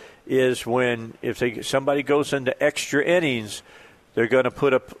yet, is when somebody goes into extra innings, they're going to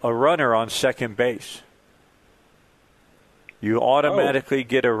put a runner on second base. You automatically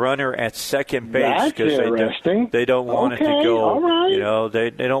get a runner at second base because they don't want it to go. All right.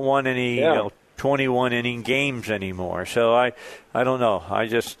 They don't want any 21-inning games anymore. So I don't know. I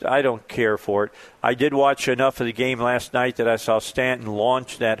don't care for it. I did watch enough of the game last night that I saw Stanton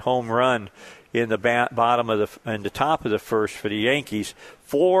launch that home run in the bottom of the top of the first for the Yankees.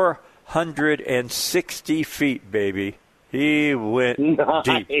 460 feet, baby. He went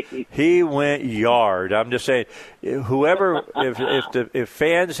deep. He went yard. I'm just saying, if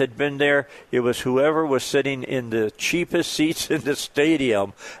fans had been there, it was whoever was sitting in the cheapest seats in the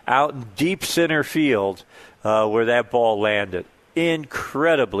stadium out in deep center field where that ball landed.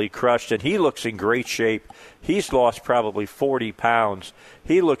 Incredibly crushed, and he looks in great shape. He's lost probably 40 pounds.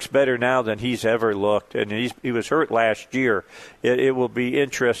 He looks better now than he's ever looked, and he was hurt last year. It will be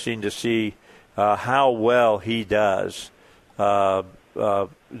interesting to see how well he does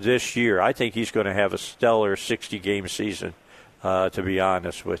this year. I think he's going to have a stellar 60-game season, to be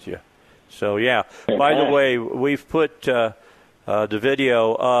honest with you. So, yeah. By the way, we've put the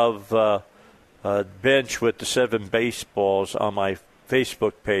video of bench with the 7 baseballs on my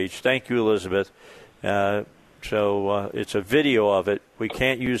Facebook page. Thank you, Elizabeth. So it's a video of it. We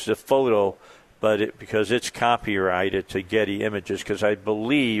can't use the photo, because it's copyrighted to Getty Images, because I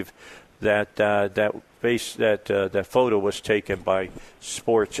believe that that photo was taken by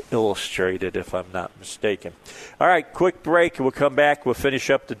Sports Illustrated, if I'm not mistaken. All right, quick break. We'll come back. We'll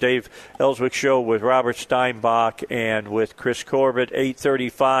finish up the Dave Elswick Show with Robert Steinbach and with Chris Corbett.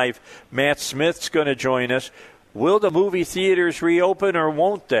 8:35. Matt Smith's going to join us. Will the movie theaters reopen or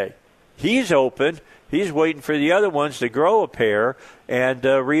won't they? He's open. He's waiting for the other ones to grow a pair and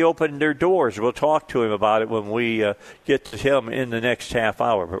reopen their doors. We'll talk to him about it when we get to him in the next half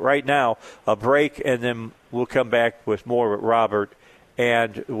hour. But right now, a break, and then we'll come back with more with Robert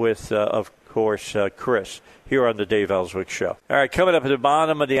and with, of course, Chris here on the Dave Elswick Show. All right, coming up at the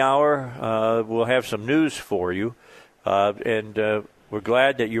bottom of the hour, we'll have some news for you. And we're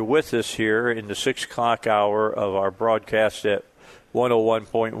glad that you're with us here in the 6 o'clock hour of our broadcast at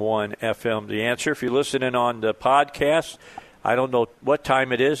 101.1 FM. The Answer. If you're listening on the podcast, I don't know what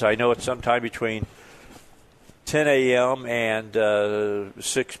time it is. I know it's sometime between 10 a.m. and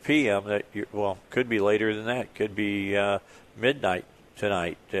 6 p.m. Could be later than that. Could be midnight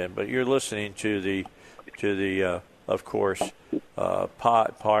tonight. But you're listening to the of course,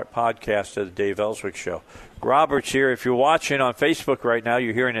 podcast of the Dave Elswick Show. Robert's here. If you're watching on Facebook right now,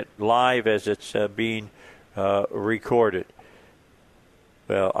 you're hearing it live as it's being recorded.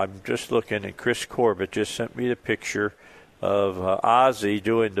 Well, I'm just looking, and Chris Corbett just sent me the picture of Ozzy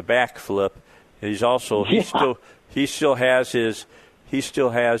doing the backflip. He's also he still has his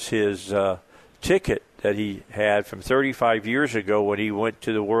ticket that he had from 35 years ago when he went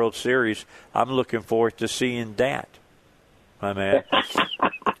to the World Series. I'm looking forward to seeing that, my man.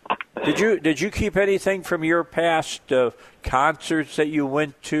 Did you keep anything from your past concerts that you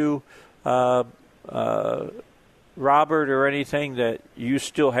went to, Robert, or anything that you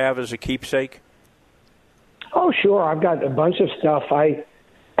still have as a keepsake? Oh, sure. I've got a bunch of stuff.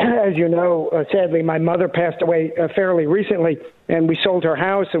 As you know, sadly, my mother passed away fairly recently, and we sold her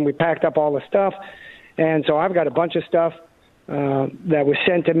house, and we packed up all the stuff. And so I've got a bunch of stuff that was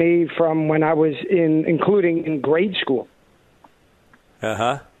sent to me from when I was including in grade school.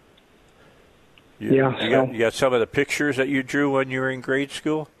 Uh-huh. You got some of the pictures that you drew when you were in grade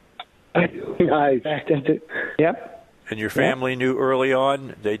school? Nice. Yep. And your family knew early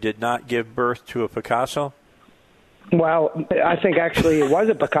on they did not give birth to a Picasso? Well, I think actually it was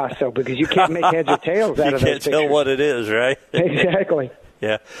a Picasso because you can't make heads or tails out of those pictures. You can't tell what it is, right? Exactly.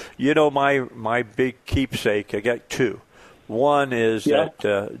 Yeah. You know, my big keepsake, I got two. One is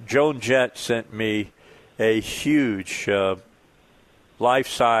that Joan Jett sent me a huge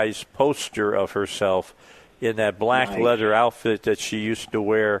life-size poster of herself in that black leather outfit that she used to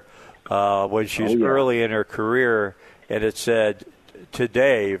wear when she was early in her career. And it said, to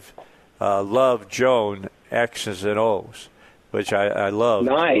Dave, love Joan, X's and O's, which I loved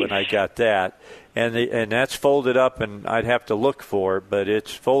when I got that. And that's folded up, and I'd have to look for it, but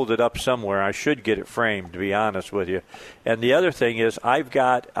it's folded up somewhere. I should get it framed, to be honest with you. And the other thing is I've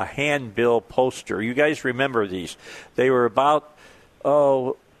got a handbill poster. You guys remember these. They were about,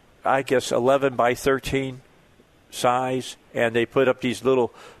 I guess 11 by 13 size, and they put up these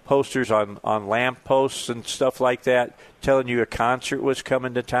little posters on lamp posts and stuff like that telling you a concert was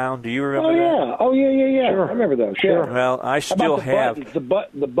coming to town. Do you remember that? Oh, yeah. Sure. I remember those. Sure. Well, I still have the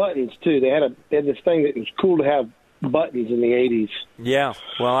buttons too. They had this thing that was cool to have buttons in the 80s. Yeah.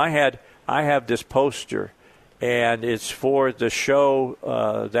 Well, I have this poster, and it's for the show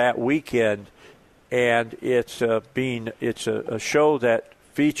that weekend, and it's a show that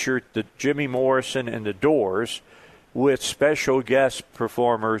featured the Jimmy Morrison and the Doors with special guest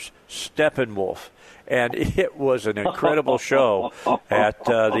performers Steppenwolf. And it was an incredible show at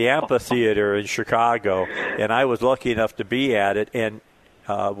the amphitheater in Chicago, and I was lucky enough to be at it. And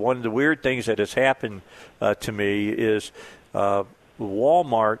one of the weird things that has happened to me is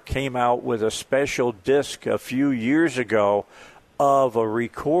Walmart came out with a special disc a few years ago of a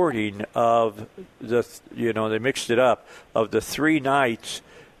recording of they mixed it up, of the 3 nights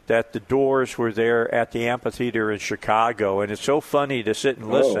that the Doors were there at the amphitheater in Chicago. And it's so funny to sit and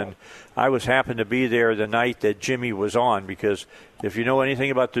listen. I happened to be there the night that Jimmy was on, because if you know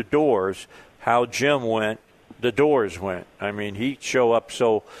anything about the Doors, how Jim went, the Doors went. I mean, he'd show up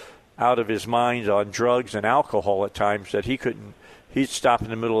so out of his mind on drugs and alcohol at times that he'd stop in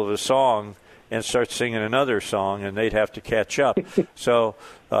the middle of a song and start singing another song, and they'd have to catch up. So,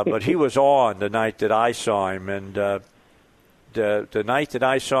 but he was on the night that I saw him, and the night that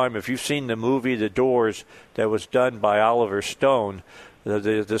I saw him, if you've seen the movie The Doors that was done by Oliver Stone,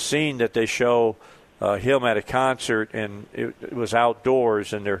 the scene that they show him at a concert, and it was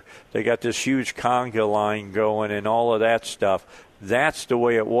outdoors, and they got this huge conga line going and all of that stuff. That's the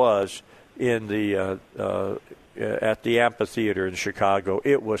way it was in the at the amphitheater in Chicago.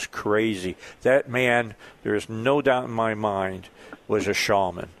 It was crazy. That man, there's no doubt in my mind, was a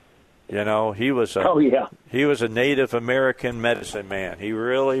shaman. You know, he was a Native American medicine man. He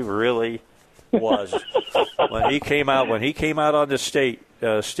really, really was. when he came out on the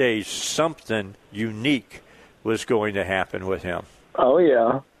stage, something unique was going to happen with him. Oh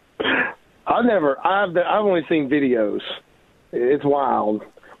yeah. I've only seen videos. It's wild.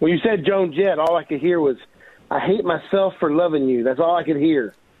 When you said Joan Jett, all I could hear was, "I hate myself for loving you." That's all I could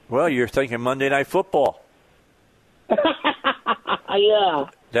hear. Well, you're thinking Monday Night Football. Yeah.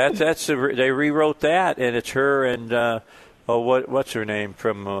 They rewrote that, and it's her and what's her name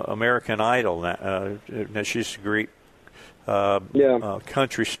from American Idol? She's a great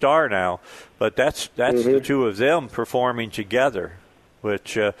country star now, but that's the two of them performing together.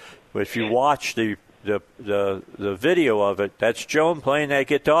 Which if you watch the the video of it, that's Joan playing that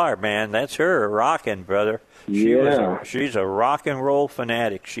guitar, man. That's her rocking, brother. She's a rock and roll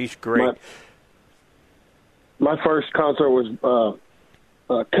fanatic. She's great. My first concert was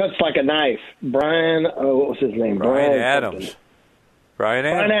Cuts Like a Knife. Brian, what was his name? Brian Adams. Brian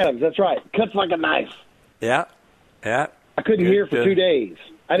Adams, that's right. Cuts Like a Knife. Yeah. I couldn't hear for 2 days.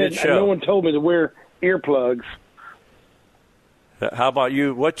 No one told me to wear earplugs. How about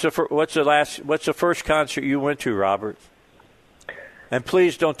you? What's the first concert you went to, Robert? And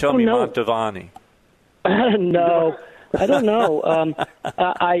please don't tell me Montevani. No, I don't know.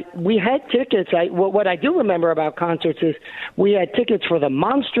 We had tickets. What I do remember about concerts is we had tickets for the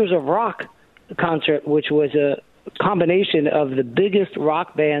Monsters of Rock concert, which was a combination of the biggest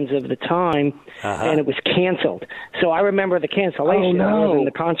rock bands of the time, and it was canceled. So I remember the cancellation more than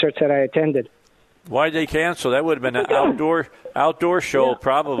the concerts that I attended. Why did they cancel? That would have been an outdoor show,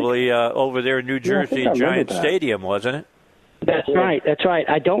 probably over there in New Jersey, Giant Stadium, wasn't it? That's right.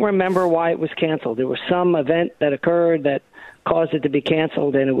 I don't remember why it was canceled. There was some event that occurred that caused it to be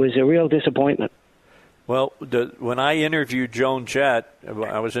canceled, and it was a real disappointment. Well, when I interviewed Joan Jett,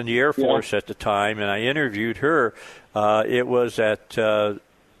 I was in the Air Force at the time, and I interviewed her. It was at the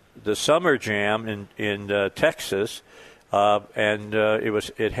Summer Jam in Texas, and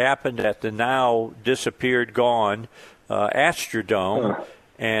it happened at the now disappeared, gone Astrodome,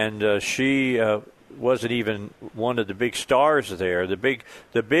 and she wasn't even one of the big stars there. The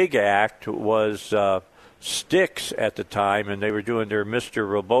big act was Styx at the time, and they were doing their Mr.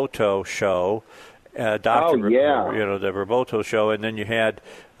 Roboto show. The Roboto show, and then you had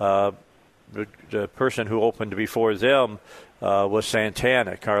the person who opened before them was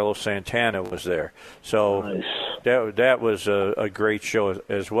Santana. Carlos Santana was there. So nice. that was a great show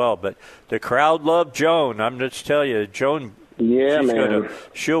as well. But the crowd loved Joan. I'm just telling you, Joan. Yeah, man.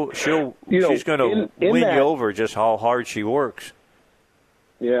 She's gonna win you over just how hard she works.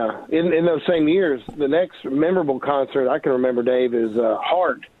 Yeah, in those same years, the next memorable concert I can remember, Dave, is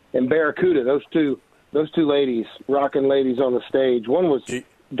Heart and Barracuda. Those two ladies, rocking ladies on the stage. One was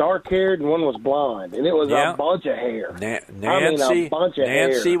dark-haired and one was blonde, and it was a bunch of hair. Nancy, a bunch of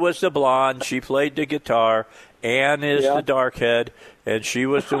Nancy hair. was the blonde. She played the guitar. Ann is the darkhead, and she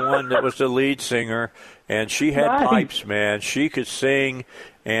was the one that was the lead singer. And she had pipes, man. She could sing.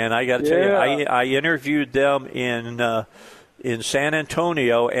 And I got to tell you, I interviewed them in San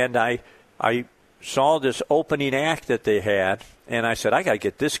Antonio, and I saw this opening act that they had, and I said, I got to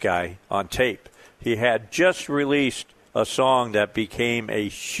get this guy on tape. He had just released a song that became a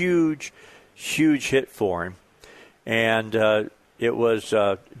huge, huge hit for him, and it was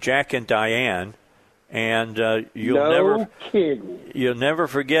Jack and Diane. And you'll never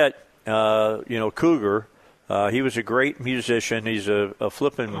forget, Cougar. He was a great musician. He's a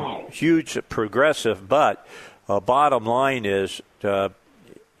flippin' huge progressive. But bottom line is,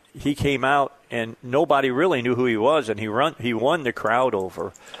 he came out and nobody really knew who he was, and he won the crowd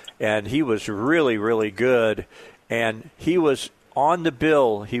over, and he was really, really good. And he was on the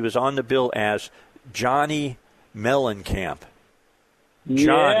bill. He was on the bill as Johnny Mellencamp.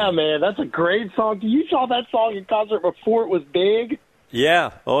 Johnny. Yeah, man, that's a great song. You saw that song in concert before it was big? Yeah.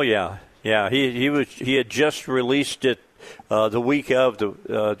 Oh, yeah. Yeah, he had just released it the week of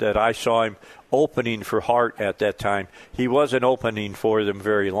that I saw him opening for Heart at that time. He wasn't opening for them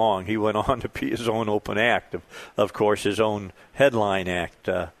very long. He went on to be his own open act, of course, his own headline act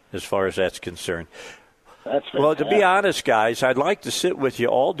as far as that's concerned. Well, to be honest, guys, I'd like to sit with you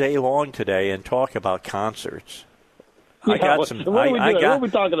all day long today and talk about concerts. What are we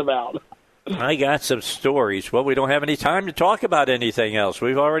talking about? I got some stories. Well, we don't have any time to talk about anything else.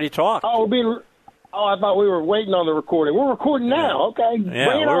 We've already talked. I thought we were waiting on the recording. We're recording now. Okay.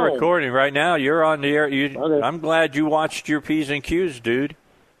 Yeah, we're recording right now. You're on the air. Okay. I'm glad you watched your P's and Q's, dude.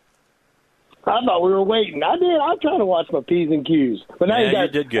 I thought we were waiting. I did. I'm trying to watch my P's and Q's. But now you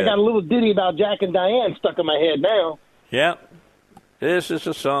did good. I got a little ditty about Jack and Diane stuck in my head now. Yeah. This is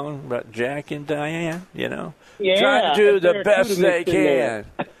a song about Jack and Diane, Yeah. Trying to do the best they can.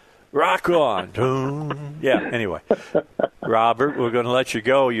 Rock on. Yeah, anyway. Robert, we're going to let you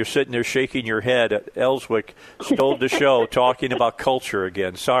go. You're sitting there shaking your head. Elswick stole the show talking about culture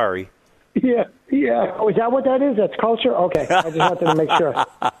again. Sorry. Yeah. Oh, is that what that is? That's culture? Okay. I just wanted to make sure.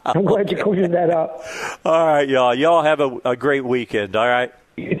 I'm glad you cleared that up. All right, y'all. Y'all have a great weekend, all right?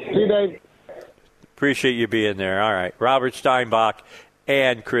 See you, Dave. Appreciate you being there. All right. Robert Steinbach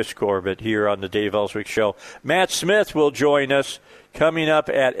and Chris Corbett here on the Dave Elswick Show. Matt Smith will join us coming up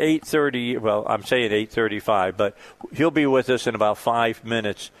at 8:30. Well, I'm saying 8:35, but he'll be with us in about 5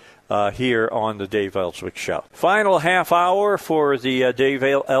 minutes here on the Dave Elswick Show. Final half hour for the Dave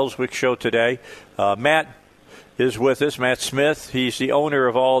Elswick Show today. Matt is with us, Matt Smith. He's the owner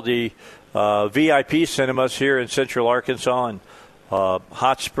of all the VIP cinemas here in Central Arkansas, and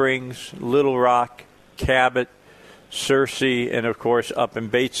Hot Springs, Little Rock, Cabot, Searcy, and, of course, up in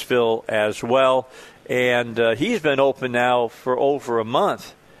Batesville as well. And he's been open now for over a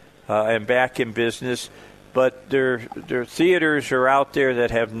month and back in business. But their theaters are out there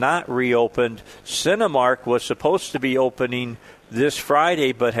that have not reopened. Cinemark was supposed to be opening this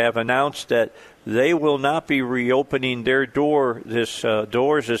Friday, but have announced that they will not be reopening their doors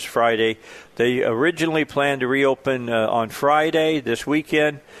this Friday. They originally planned to reopen on Friday this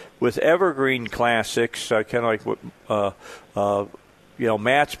weekend with Evergreen Classics, kind of like what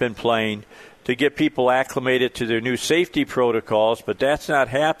Matt's been playing, to get people acclimated to their new safety protocols, but that's not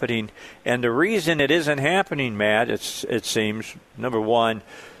happening. And the reason it isn't happening, Matt, it seems, number one,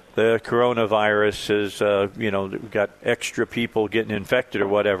 the coronavirus is, got extra people getting infected or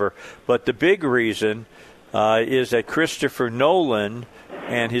whatever. But the big reason is that Christopher Nolan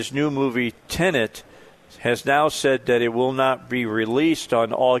and his new movie Tenet has now said that it will not be released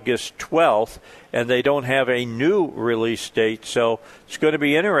on August 12th, and they don't have a new release date. So it's going to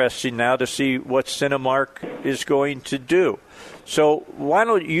be interesting now to see what Cinemark is going to do. So why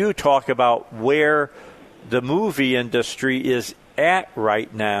don't you talk about where the movie industry is at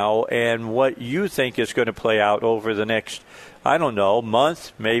right now and what you think is going to play out over the next,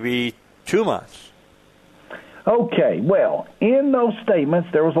 month, maybe 2 months? Okay, well, in those statements,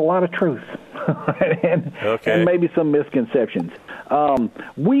 there was a lot of truth and maybe some misconceptions.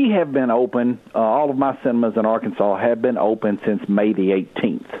 We have been open, all of my cinemas in Arkansas have been open since May the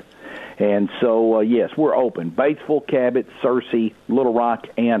 18th. And so, yes, we're open. Batesville, Cabot, Searcy, Little Rock,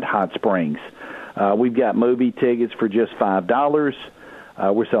 and Hot Springs. We've got movie tickets for just $5.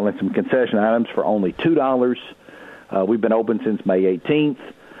 We're selling some concession items for only $2. We've been open since May 18th.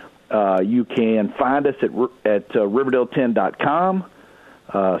 You can find us at Riverdale10.com,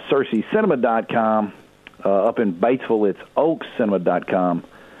 SearcyCinema.com. Up in Batesville, it's OaksCinema.com.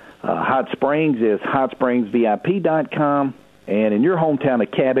 Hot Springs is HotSpringsVIP.com. And in your hometown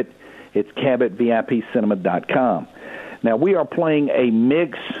of Cabot, it's CabotVIPCinema.com. Now, we are playing a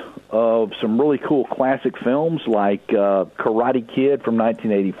mix of some really cool classic films like Karate Kid from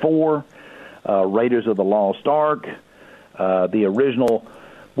 1984, Raiders of the Lost Ark, the original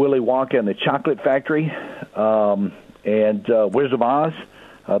Willy Wonka and the Chocolate Factory, and Wizard of Oz.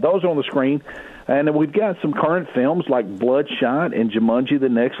 Those are on the screen. And then we've got some current films like Bloodshot and Jumanji: The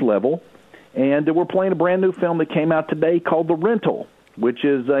Next Level. And we're playing a brand new film that came out today called The Rental, which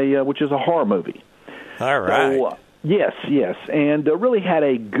is a horror movie. All right. So, yes, and really had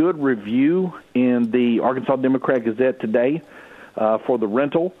a good review in the Arkansas Democrat-Gazette today for The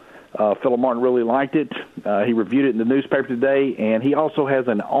Rental. Philip Martin really liked it. He reviewed it in the newspaper today, and he also has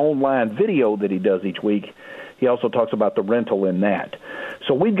an online video that he does each week. He also talks about The Rental in that.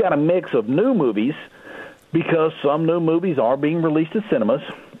 So we've got a mix of new movies because some new movies are being released at cinemas,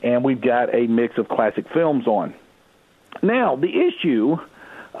 and we've got a mix of classic films on. Now, the issue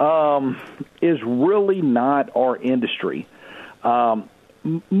is really not our industry.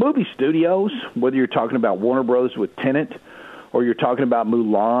 Movie studios, whether you're talking about Warner Bros. With Tenet or you're talking about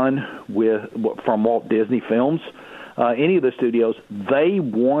Mulan from Walt Disney Films, any of the studios, they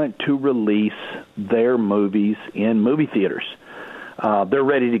want to release their movies in movie theaters. They're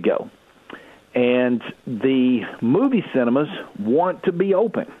ready to go. And the movie cinemas want to be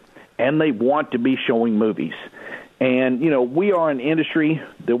open, and they want to be showing movies. And, we are an industry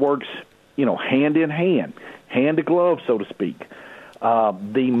that works, hand in hand, hand to glove, so to speak.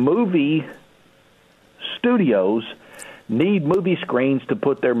 The movie studios need movie screens to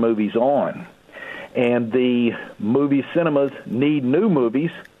put their movies on. And the movie cinemas need new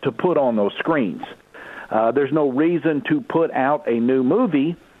movies to put on those screens. There's no reason to put out a new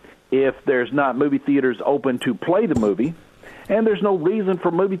movie if there's not movie theaters open to play the movie. And there's no reason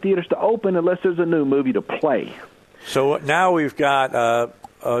for movie theaters to open unless there's a new movie to play. So now we've got,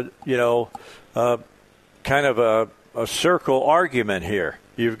 kind of a circle argument here.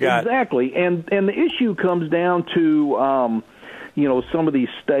 You've got exactly, and the issue comes down to, some of these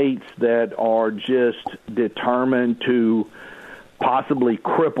states that are just determined to possibly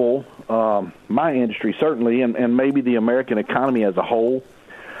cripple my industry, certainly, and maybe the American economy as a whole.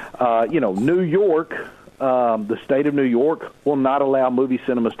 New York, the state of New York, will not allow movie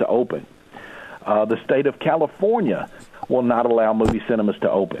cinemas to open. The state of California will not allow movie cinemas to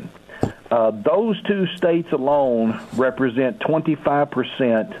open. Those two states alone represent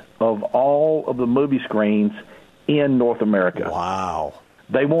 25% of all of the movie screens in North America. Wow.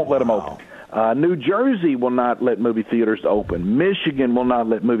 They won't let them open. New Jersey will not let movie theaters open. Michigan will not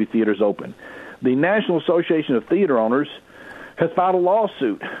let movie theaters open. The National Association of Theater Owners has filed a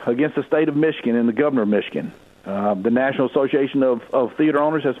lawsuit against the state of Michigan and the governor of Michigan. The National Association of Theater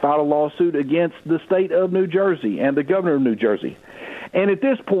Owners has filed a lawsuit against the state of New Jersey and the governor of New Jersey. And at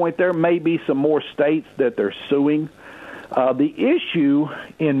this point, there may be some more states that they're suing. The issue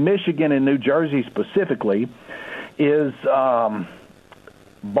in Michigan and New Jersey specifically is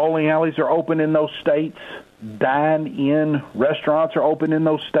bowling alleys are open in those states. Dine-in restaurants are open in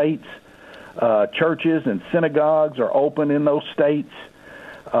those states. Churches and synagogues are open in those states.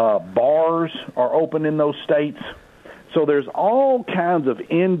 Bars are open in those states. So there's all kinds of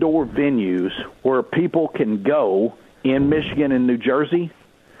indoor venues where people can go in Michigan and New Jersey,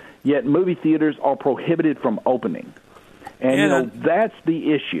 yet movie theaters are prohibited from opening. And that's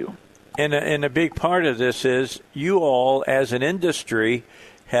the issue. And a big part of this is you all, as an industry,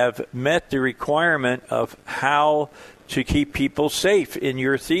 have met the requirement of how to keep people safe in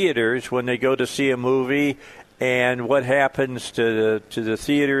your theaters when they go to see a movie, and what happens to the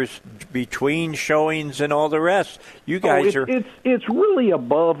theaters between showings and all the rest. You guys it's really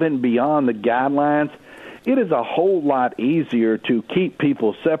above and beyond the guidelines. It is a whole lot easier to keep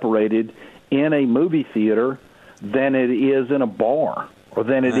people separated in a movie theater than it is in a bar or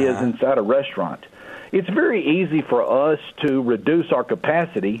than it is inside a restaurant. It's very easy for us to reduce our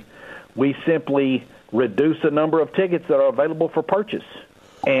capacity. We simply reduce the number of tickets that are available for purchase,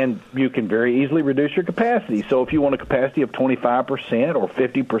 and you can very easily reduce your capacity. So if you want a capacity of 25% or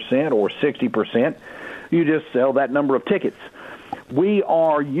 50% or 60%, you just sell that number of tickets. We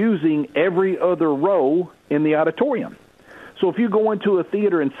are using every other row in the auditorium. So if you go into a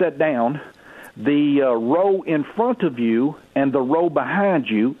theater and sit down, the row in front of you and the row behind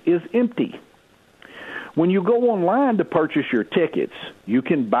you is empty. When you go online to purchase your tickets, you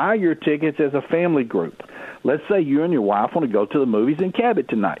can buy your tickets as a family group. Let's say you and your wife want to go to the movies in Cabot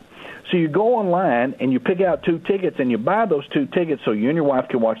tonight. So you go online and you pick out 2 tickets and you buy those 2 tickets so you and your wife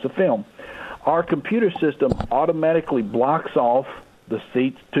can watch the film. Our computer system automatically blocks off the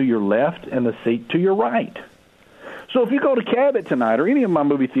seats to your left and the seat to your right. So if you go to Cabot tonight or any of my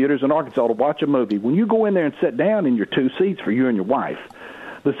movie theaters in Arkansas to watch a movie, when you go in there and sit down in your 2 seats for you and your wife,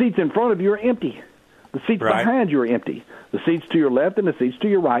 the seats in front of you are empty. The seats behind you are empty. The seats to your left and the seats to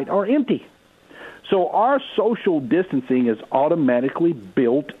your right are empty. So our social distancing is automatically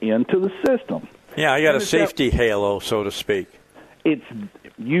built into the system. Yeah, I got a safety halo, so to speak.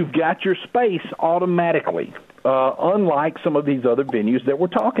 You've got your space automatically, unlike some of these other venues that we're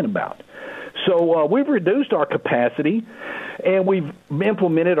talking about. So we've reduced our capacity, and we've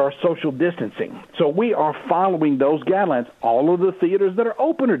implemented our social distancing. So we are following those guidelines. All of the theaters that are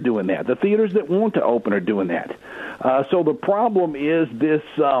open are doing that. The theaters that want to open are doing that. So the problem is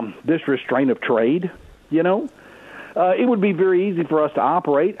this restraint of trade, you know. It would be very easy for us to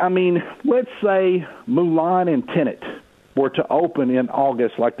operate. I mean, let's say Mulan and Tenet were to open in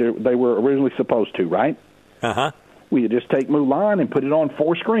August like they were originally supposed to, right? Uh-huh. We just take Mulan and put it on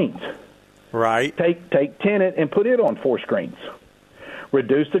 4 screens. Right. Take Tenet and put it on 4 screens.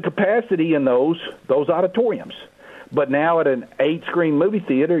 Reduce the capacity in those auditoriums. But now at an 8-screen movie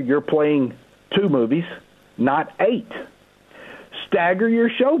theater, you're playing 2 movies, not 8. Stagger your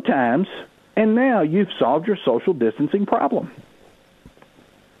show times, and now you've solved your social distancing problem.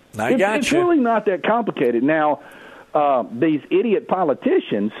 It's really not that complicated. Now, these idiot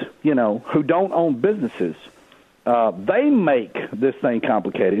politicians, you know, who don't own businesses, they make this thing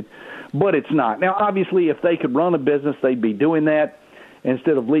complicated. But it's not. Now, obviously, if they could run a business, they'd be doing that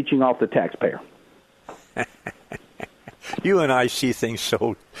instead of leeching off the taxpayer. You and I see things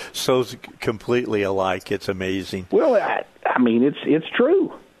so completely alike. It's amazing. Well, I mean, it's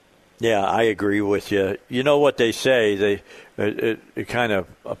true. Yeah, I agree with you. You know what they say? It kind of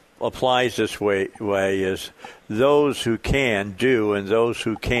applies this way is those who can do and those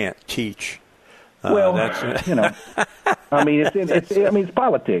who can't teach. Well, you know, I mean, it's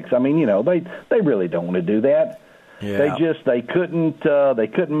politics. I mean, you know, they really don't want to do that. Yeah. They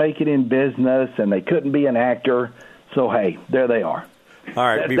couldn't make it in business, and they couldn't be an actor. So hey, there they are. All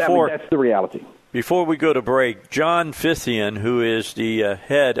right, that's the reality. Before we go to break, John Fithian, who is the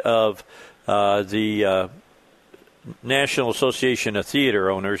head of the National Association of Theater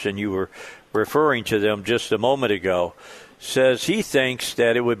Owners, and you were referring to them just a moment ago, says he thinks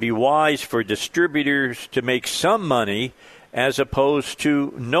that it would be wise for distributors to make some money as opposed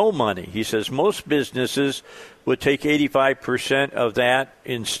to no money. He says most businesses would take 85% of that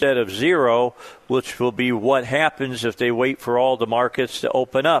instead of zero, which will be what happens if they wait for all the markets to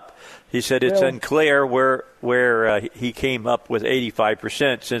open up. He said it's unclear where he came up with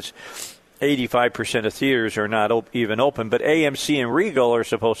 85%, since 85% of theaters are not even open. But AMC and Regal are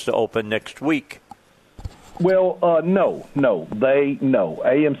supposed to open next week. Well, no.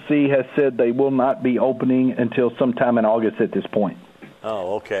 AMC has said they will not be opening until sometime in August at this point.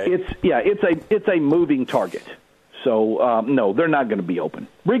 Oh, okay. It's a moving target. So no, they're not going to be open.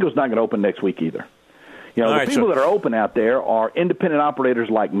 Regal's not going to open next week either. The people that are open out there are independent operators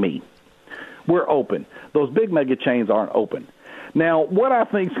like me. We're open. Those big mega chains aren't open. Now, what I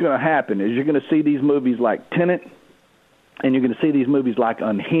think is going to happen is you're going to see these movies like Tenet, and you're going to see these movies like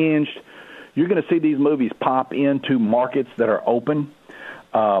Unhinged. You're going to see these movies pop into markets that are open,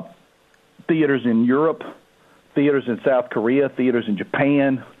 theaters in Europe, theaters in South Korea, theaters in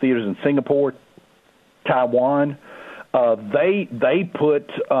Japan, theaters in Singapore, Taiwan. They put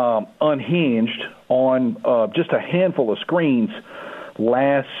Unhinged on just a handful of screens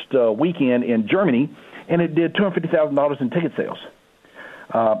last weekend in Germany, and it did $250,000 in ticket sales.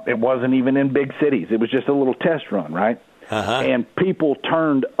 It wasn't even in big cities. It was just a little test run, right? Uh-huh. And people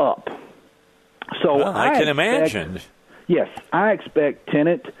turned up. So I can imagine. Yes, I expect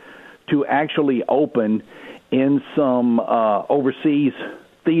Tenet to actually open in some overseas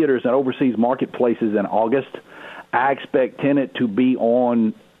theaters and overseas marketplaces in August. I expect Tenet to be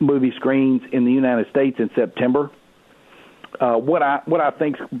on movie screens in the United States in September. What I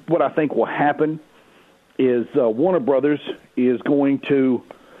think will happen is Warner Brothers is going to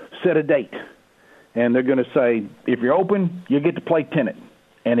set a date, and they're going to say, if you're open, you get to play Tenet.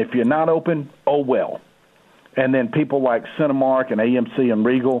 And if you're not open, oh well. And then people like Cinemark and AMC and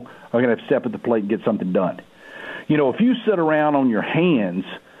Regal are going to have to step at the plate and get something done. If you sit around on your hands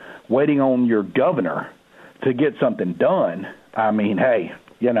waiting on your governor to get something done, I mean, hey,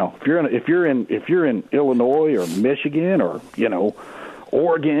 if you're in Illinois or Michigan or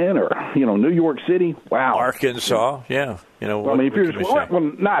Oregon or New York City, wow, Arkansas, yeah, if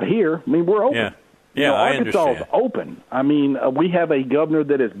you're not here, I mean, we're open. Yeah. Yeah, I Arkansas understand. is open. I mean, we have a governor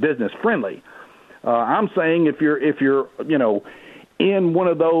that is business friendly. I'm saying if you're in one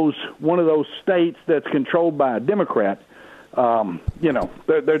of those states that's controlled by a Democrat,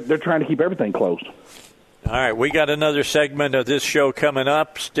 they're trying to keep everything closed. All right, we got another segment of this show coming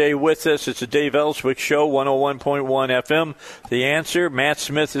up. Stay with us. It's the Dave Elswick Show, 101.1 FM. The Answer. Matt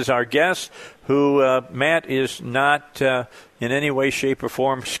Smith is our guest, who Matt is not in any way, shape, or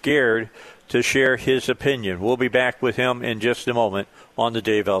form scared to share his opinion. We'll be back with him in just a moment on the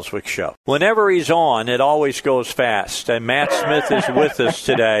Dave Elswick Show. Whenever he's on, it always goes fast, and Matt Smith is with us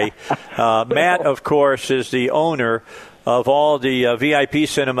today. Matt, of course, is the owner of all the VIP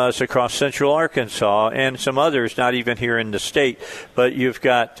cinemas across Central Arkansas and some others, not even here in the state. But you've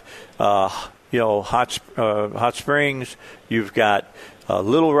got, Hot Springs, you've got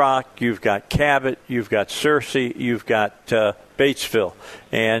Little Rock, you've got Cabot, you've got Searcy, you've got Batesville,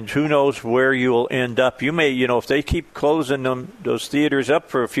 and who knows where you will end up. You may, if they keep closing those theaters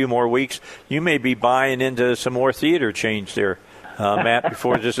up for a few more weeks, you may be buying into some more theater chains there, Matt,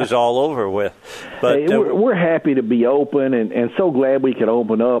 before this is all over with. But we're happy to be open, and so glad we could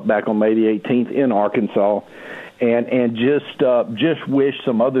open up back on May the 18th in Arkansas, and just wish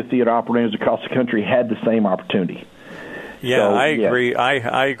some other theater operators across the country had the same opportunity. Yeah, so, I agree.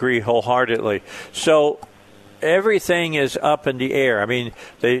 I agree wholeheartedly. So everything is up in the air. I mean,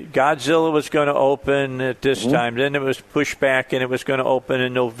 Godzilla was going to open at this time. Then it was pushed back, and it was going to open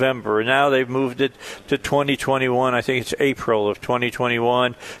in November. Now they've moved it to 2021. I think it's April of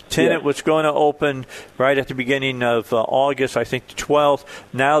 2021. Tenet was going to open right at the beginning of August, I think the 12th.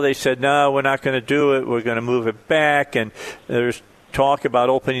 Now they said, no, we're not going to do it. We're going to move it back. And there's talk about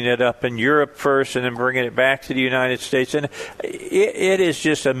opening it up in Europe first and then bringing it back to the United States. And it is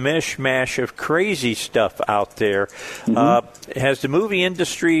just a mishmash of crazy stuff out there. Has the movie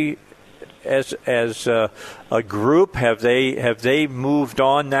industry as a group, have they moved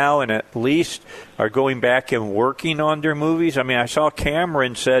on now and at least are going back and working on their movies? I mean, I saw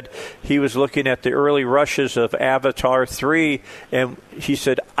Cameron said he was looking at the early rushes of Avatar 3, and he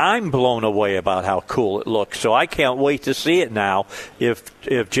said, I'm blown away about how cool it looks, so I can't wait to see it now if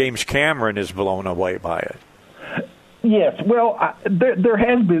James Cameron is blown away by it. Yes, well, there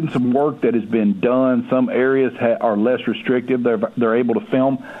has been some work that has been done. Some areas are less restrictive. They're able to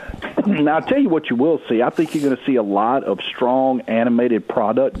film. Now, I'll tell you what you will see. I think you're going to see a lot of strong animated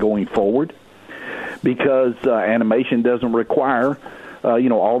product going forward because animation doesn't require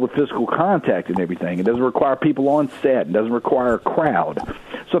all the physical contact and everything. It doesn't require people on set. It doesn't require a crowd.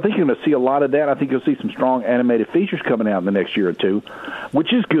 So I think you're going to see a lot of that. I think you'll see some strong animated features coming out in the next year or two,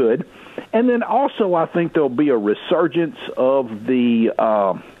 which is good. And then also I think there'll be a resurgence of the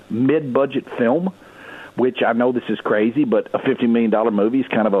mid-budget film, which I know this is crazy, but a $50 million movie is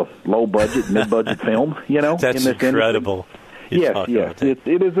kind of a low-budget, mid-budget film, That's in this incredible. Industry. Yes. It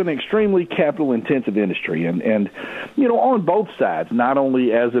is an extremely capital-intensive industry, and on both sides, not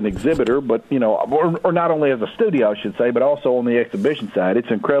only as an exhibitor, but or not only as a studio, I should say, but also on the exhibition side, it's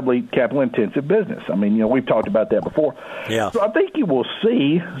incredibly capital-intensive business. I mean, we've talked about that before. Yeah. So I think you will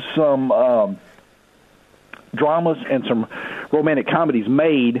see some dramas and some romantic comedies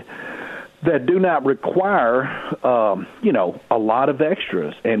made that do not require, a lot of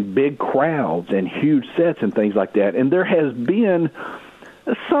extras and big crowds and huge sets and things like that. And there has been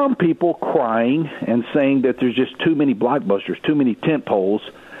some people crying and saying that there's just too many blockbusters, too many tent poles.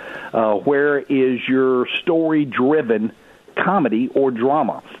 Where is your story-driven comedy or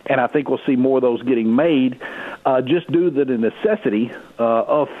drama? And I think we'll see more of those getting made just due to the necessity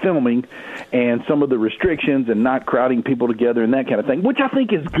of filming and some of the restrictions and not crowding people together and that kind of thing, which I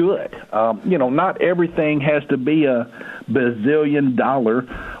think is good. Not everything has to be a bazillion-dollar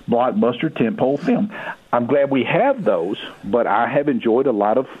blockbuster tentpole film. I'm glad we have those, but I have enjoyed a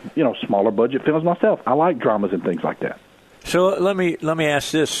lot of, smaller budget films myself. I like dramas and things like that. So let me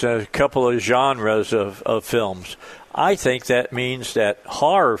ask this: a couple of genres of films. I think that means that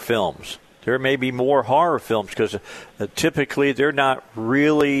horror films, there may be more horror films because typically they're not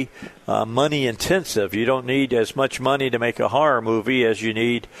really money intensive. You don't need as much money to make a horror movie as you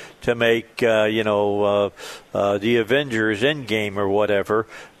need to make, the Avengers Endgame or whatever.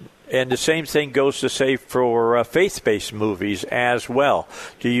 And the same thing goes to say for faith-based movies as well.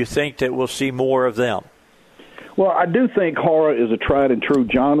 Do you think that we'll see more of them? Well, I do think horror is a tried-and-true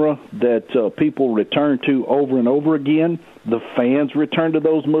genre that people return to over and over again. The fans return to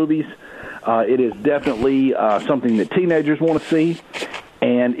those movies. It is definitely something that teenagers want to see,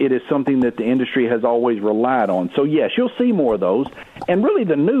 and it is something that the industry has always relied on. So, yes, you'll see more of those. And really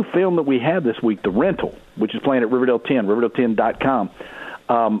the new film that we have this week, The Rental, which is playing at Riverdale 10, Riverdale10.com,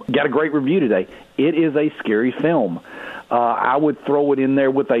 got a great review today. It is a scary film. I would throw it in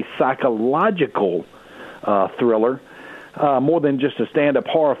there with a psychological thriller, more than just a stand-up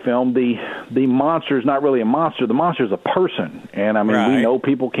horror film. The monster is not really a monster. The monster is a person, and I mean right. We know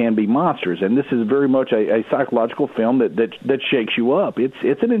people can be monsters, and this is very much a psychological film that shakes you up.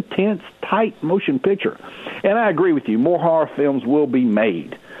 It's an intense, tight motion picture, and I agree with you. More horror films will be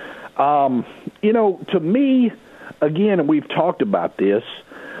made. To me, again, we've talked about this.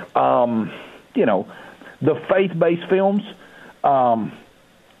 The faith-based films.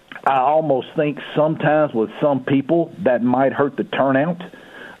 I almost think sometimes with some people that might hurt the turnout.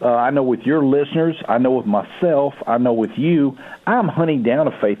 I know with your listeners, I know with myself, I know with you, I'm hunting down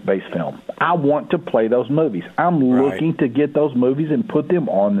a faith-based film. I want to play those movies. I'm looking to get those movies and put them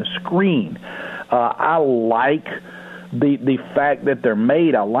on the screen. I like the fact that they're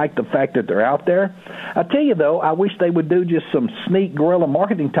made. I like the fact that they're out there. I tell you, though, I wish they would do just some sneak guerrilla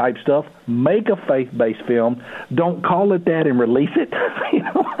marketing type stuff. Make a faith-based film. Don't call it that and release it.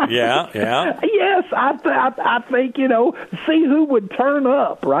 Yeah. Yes, I think, see who would turn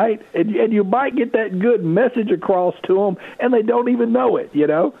up, right? And you might get that good message across to them, and they don't even know it,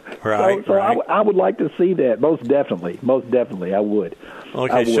 Right. So I would like to see that, most definitely. Most definitely, I would.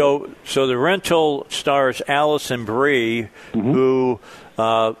 Okay, so The Rental stars Allison Brie, who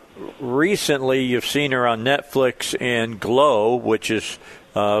recently you've seen her on Netflix in Glow, which is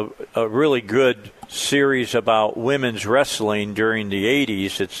a really good series about women's wrestling during the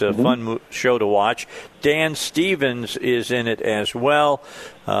 80s. It's a fun show to watch. Dan Stevens is in it as well.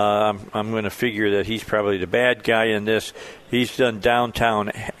 I'm going to figure that he's probably the bad guy in this. He's done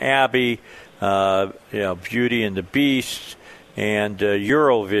Downtown Abbey, Beauty and the Beast, and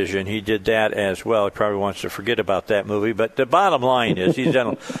Eurovision. He did that as well. He probably wants to forget about that movie. But the bottom line is he's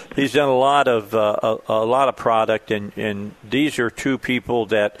done a lot of product, and these are two people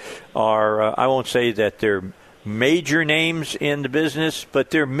that are I won't say that they're major names in the business, but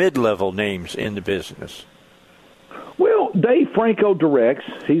they're mid-level names in the business. Well, Dave Franco directs.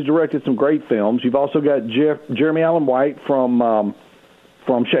 He's directed some great films. You've also got Jeremy Allen White from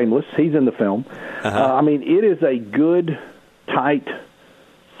Shameless. He's in the film. It is a good, tight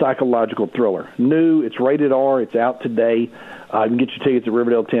psychological thriller. New, it's rated R, it's out today. You can get your tickets at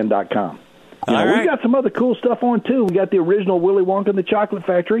Riverdale10.com. We've got some other cool stuff on, too. We got the original Willy Wonka and the Chocolate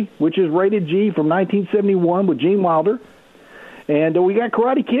Factory, which is rated G from 1971 with Gene Wilder. And we got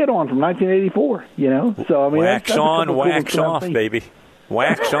Karate Kid on from 1984, So, wax on, wax off, baby.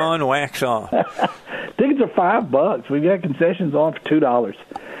 Wax on, wax on. Tickets are $5. We've got concessions on for $2.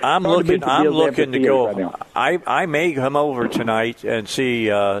 I'm looking to go. Right, I may come over tonight and see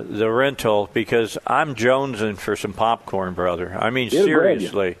the rental because I'm jonesing for some popcorn, brother. I mean,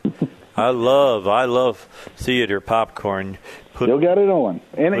 seriously. I love theater popcorn. Still got it on.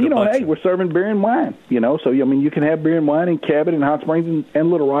 And, hey, we're serving beer and wine, So, you can have beer and wine in Cabot and Hot Springs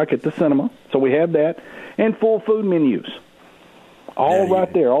and Little Rock at the cinema. So we have that. And full food menus. All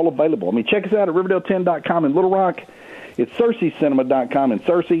right there, all available. Check us out at Riverdale10.com in Little Rock. It's CerseiCinema.com in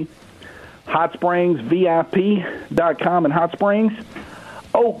Searcy. Hot Springs VIP.com in Hot Springs.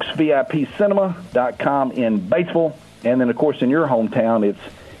 OaksVIPCinema.com in Batesville. And then, of course, in your hometown,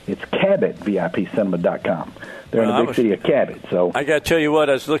 it's CabotVIPCinema.com. They're in the big city of Cabot. So I got to tell you what,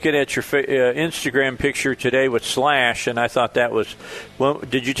 I was looking at your Instagram picture today with Slash, and I thought that was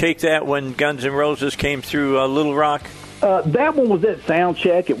did you take that when Guns N' Roses came through Little Rock? That one was at sound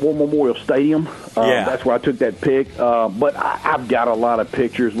check at War Memorial Stadium. That's where I took that pic. But I've got a lot of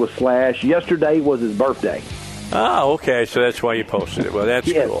pictures with Slash. Yesterday was his birthday. Oh, okay. So that's why you posted it. Well, that's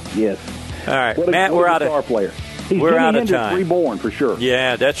cool. Yes. All right, Matt, we're out of star player. We're out of time. Reborn for sure.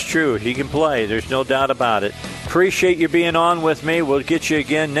 Yeah, that's true. He can play. There's no doubt about it. Appreciate you being on with me. We'll get you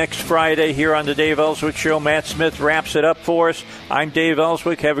again next Friday here on the Dave Elswick Show. Matt Smith wraps it up for us. I'm Dave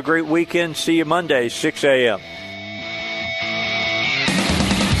Elswick. Have a great weekend. See you Monday, 6 a.m.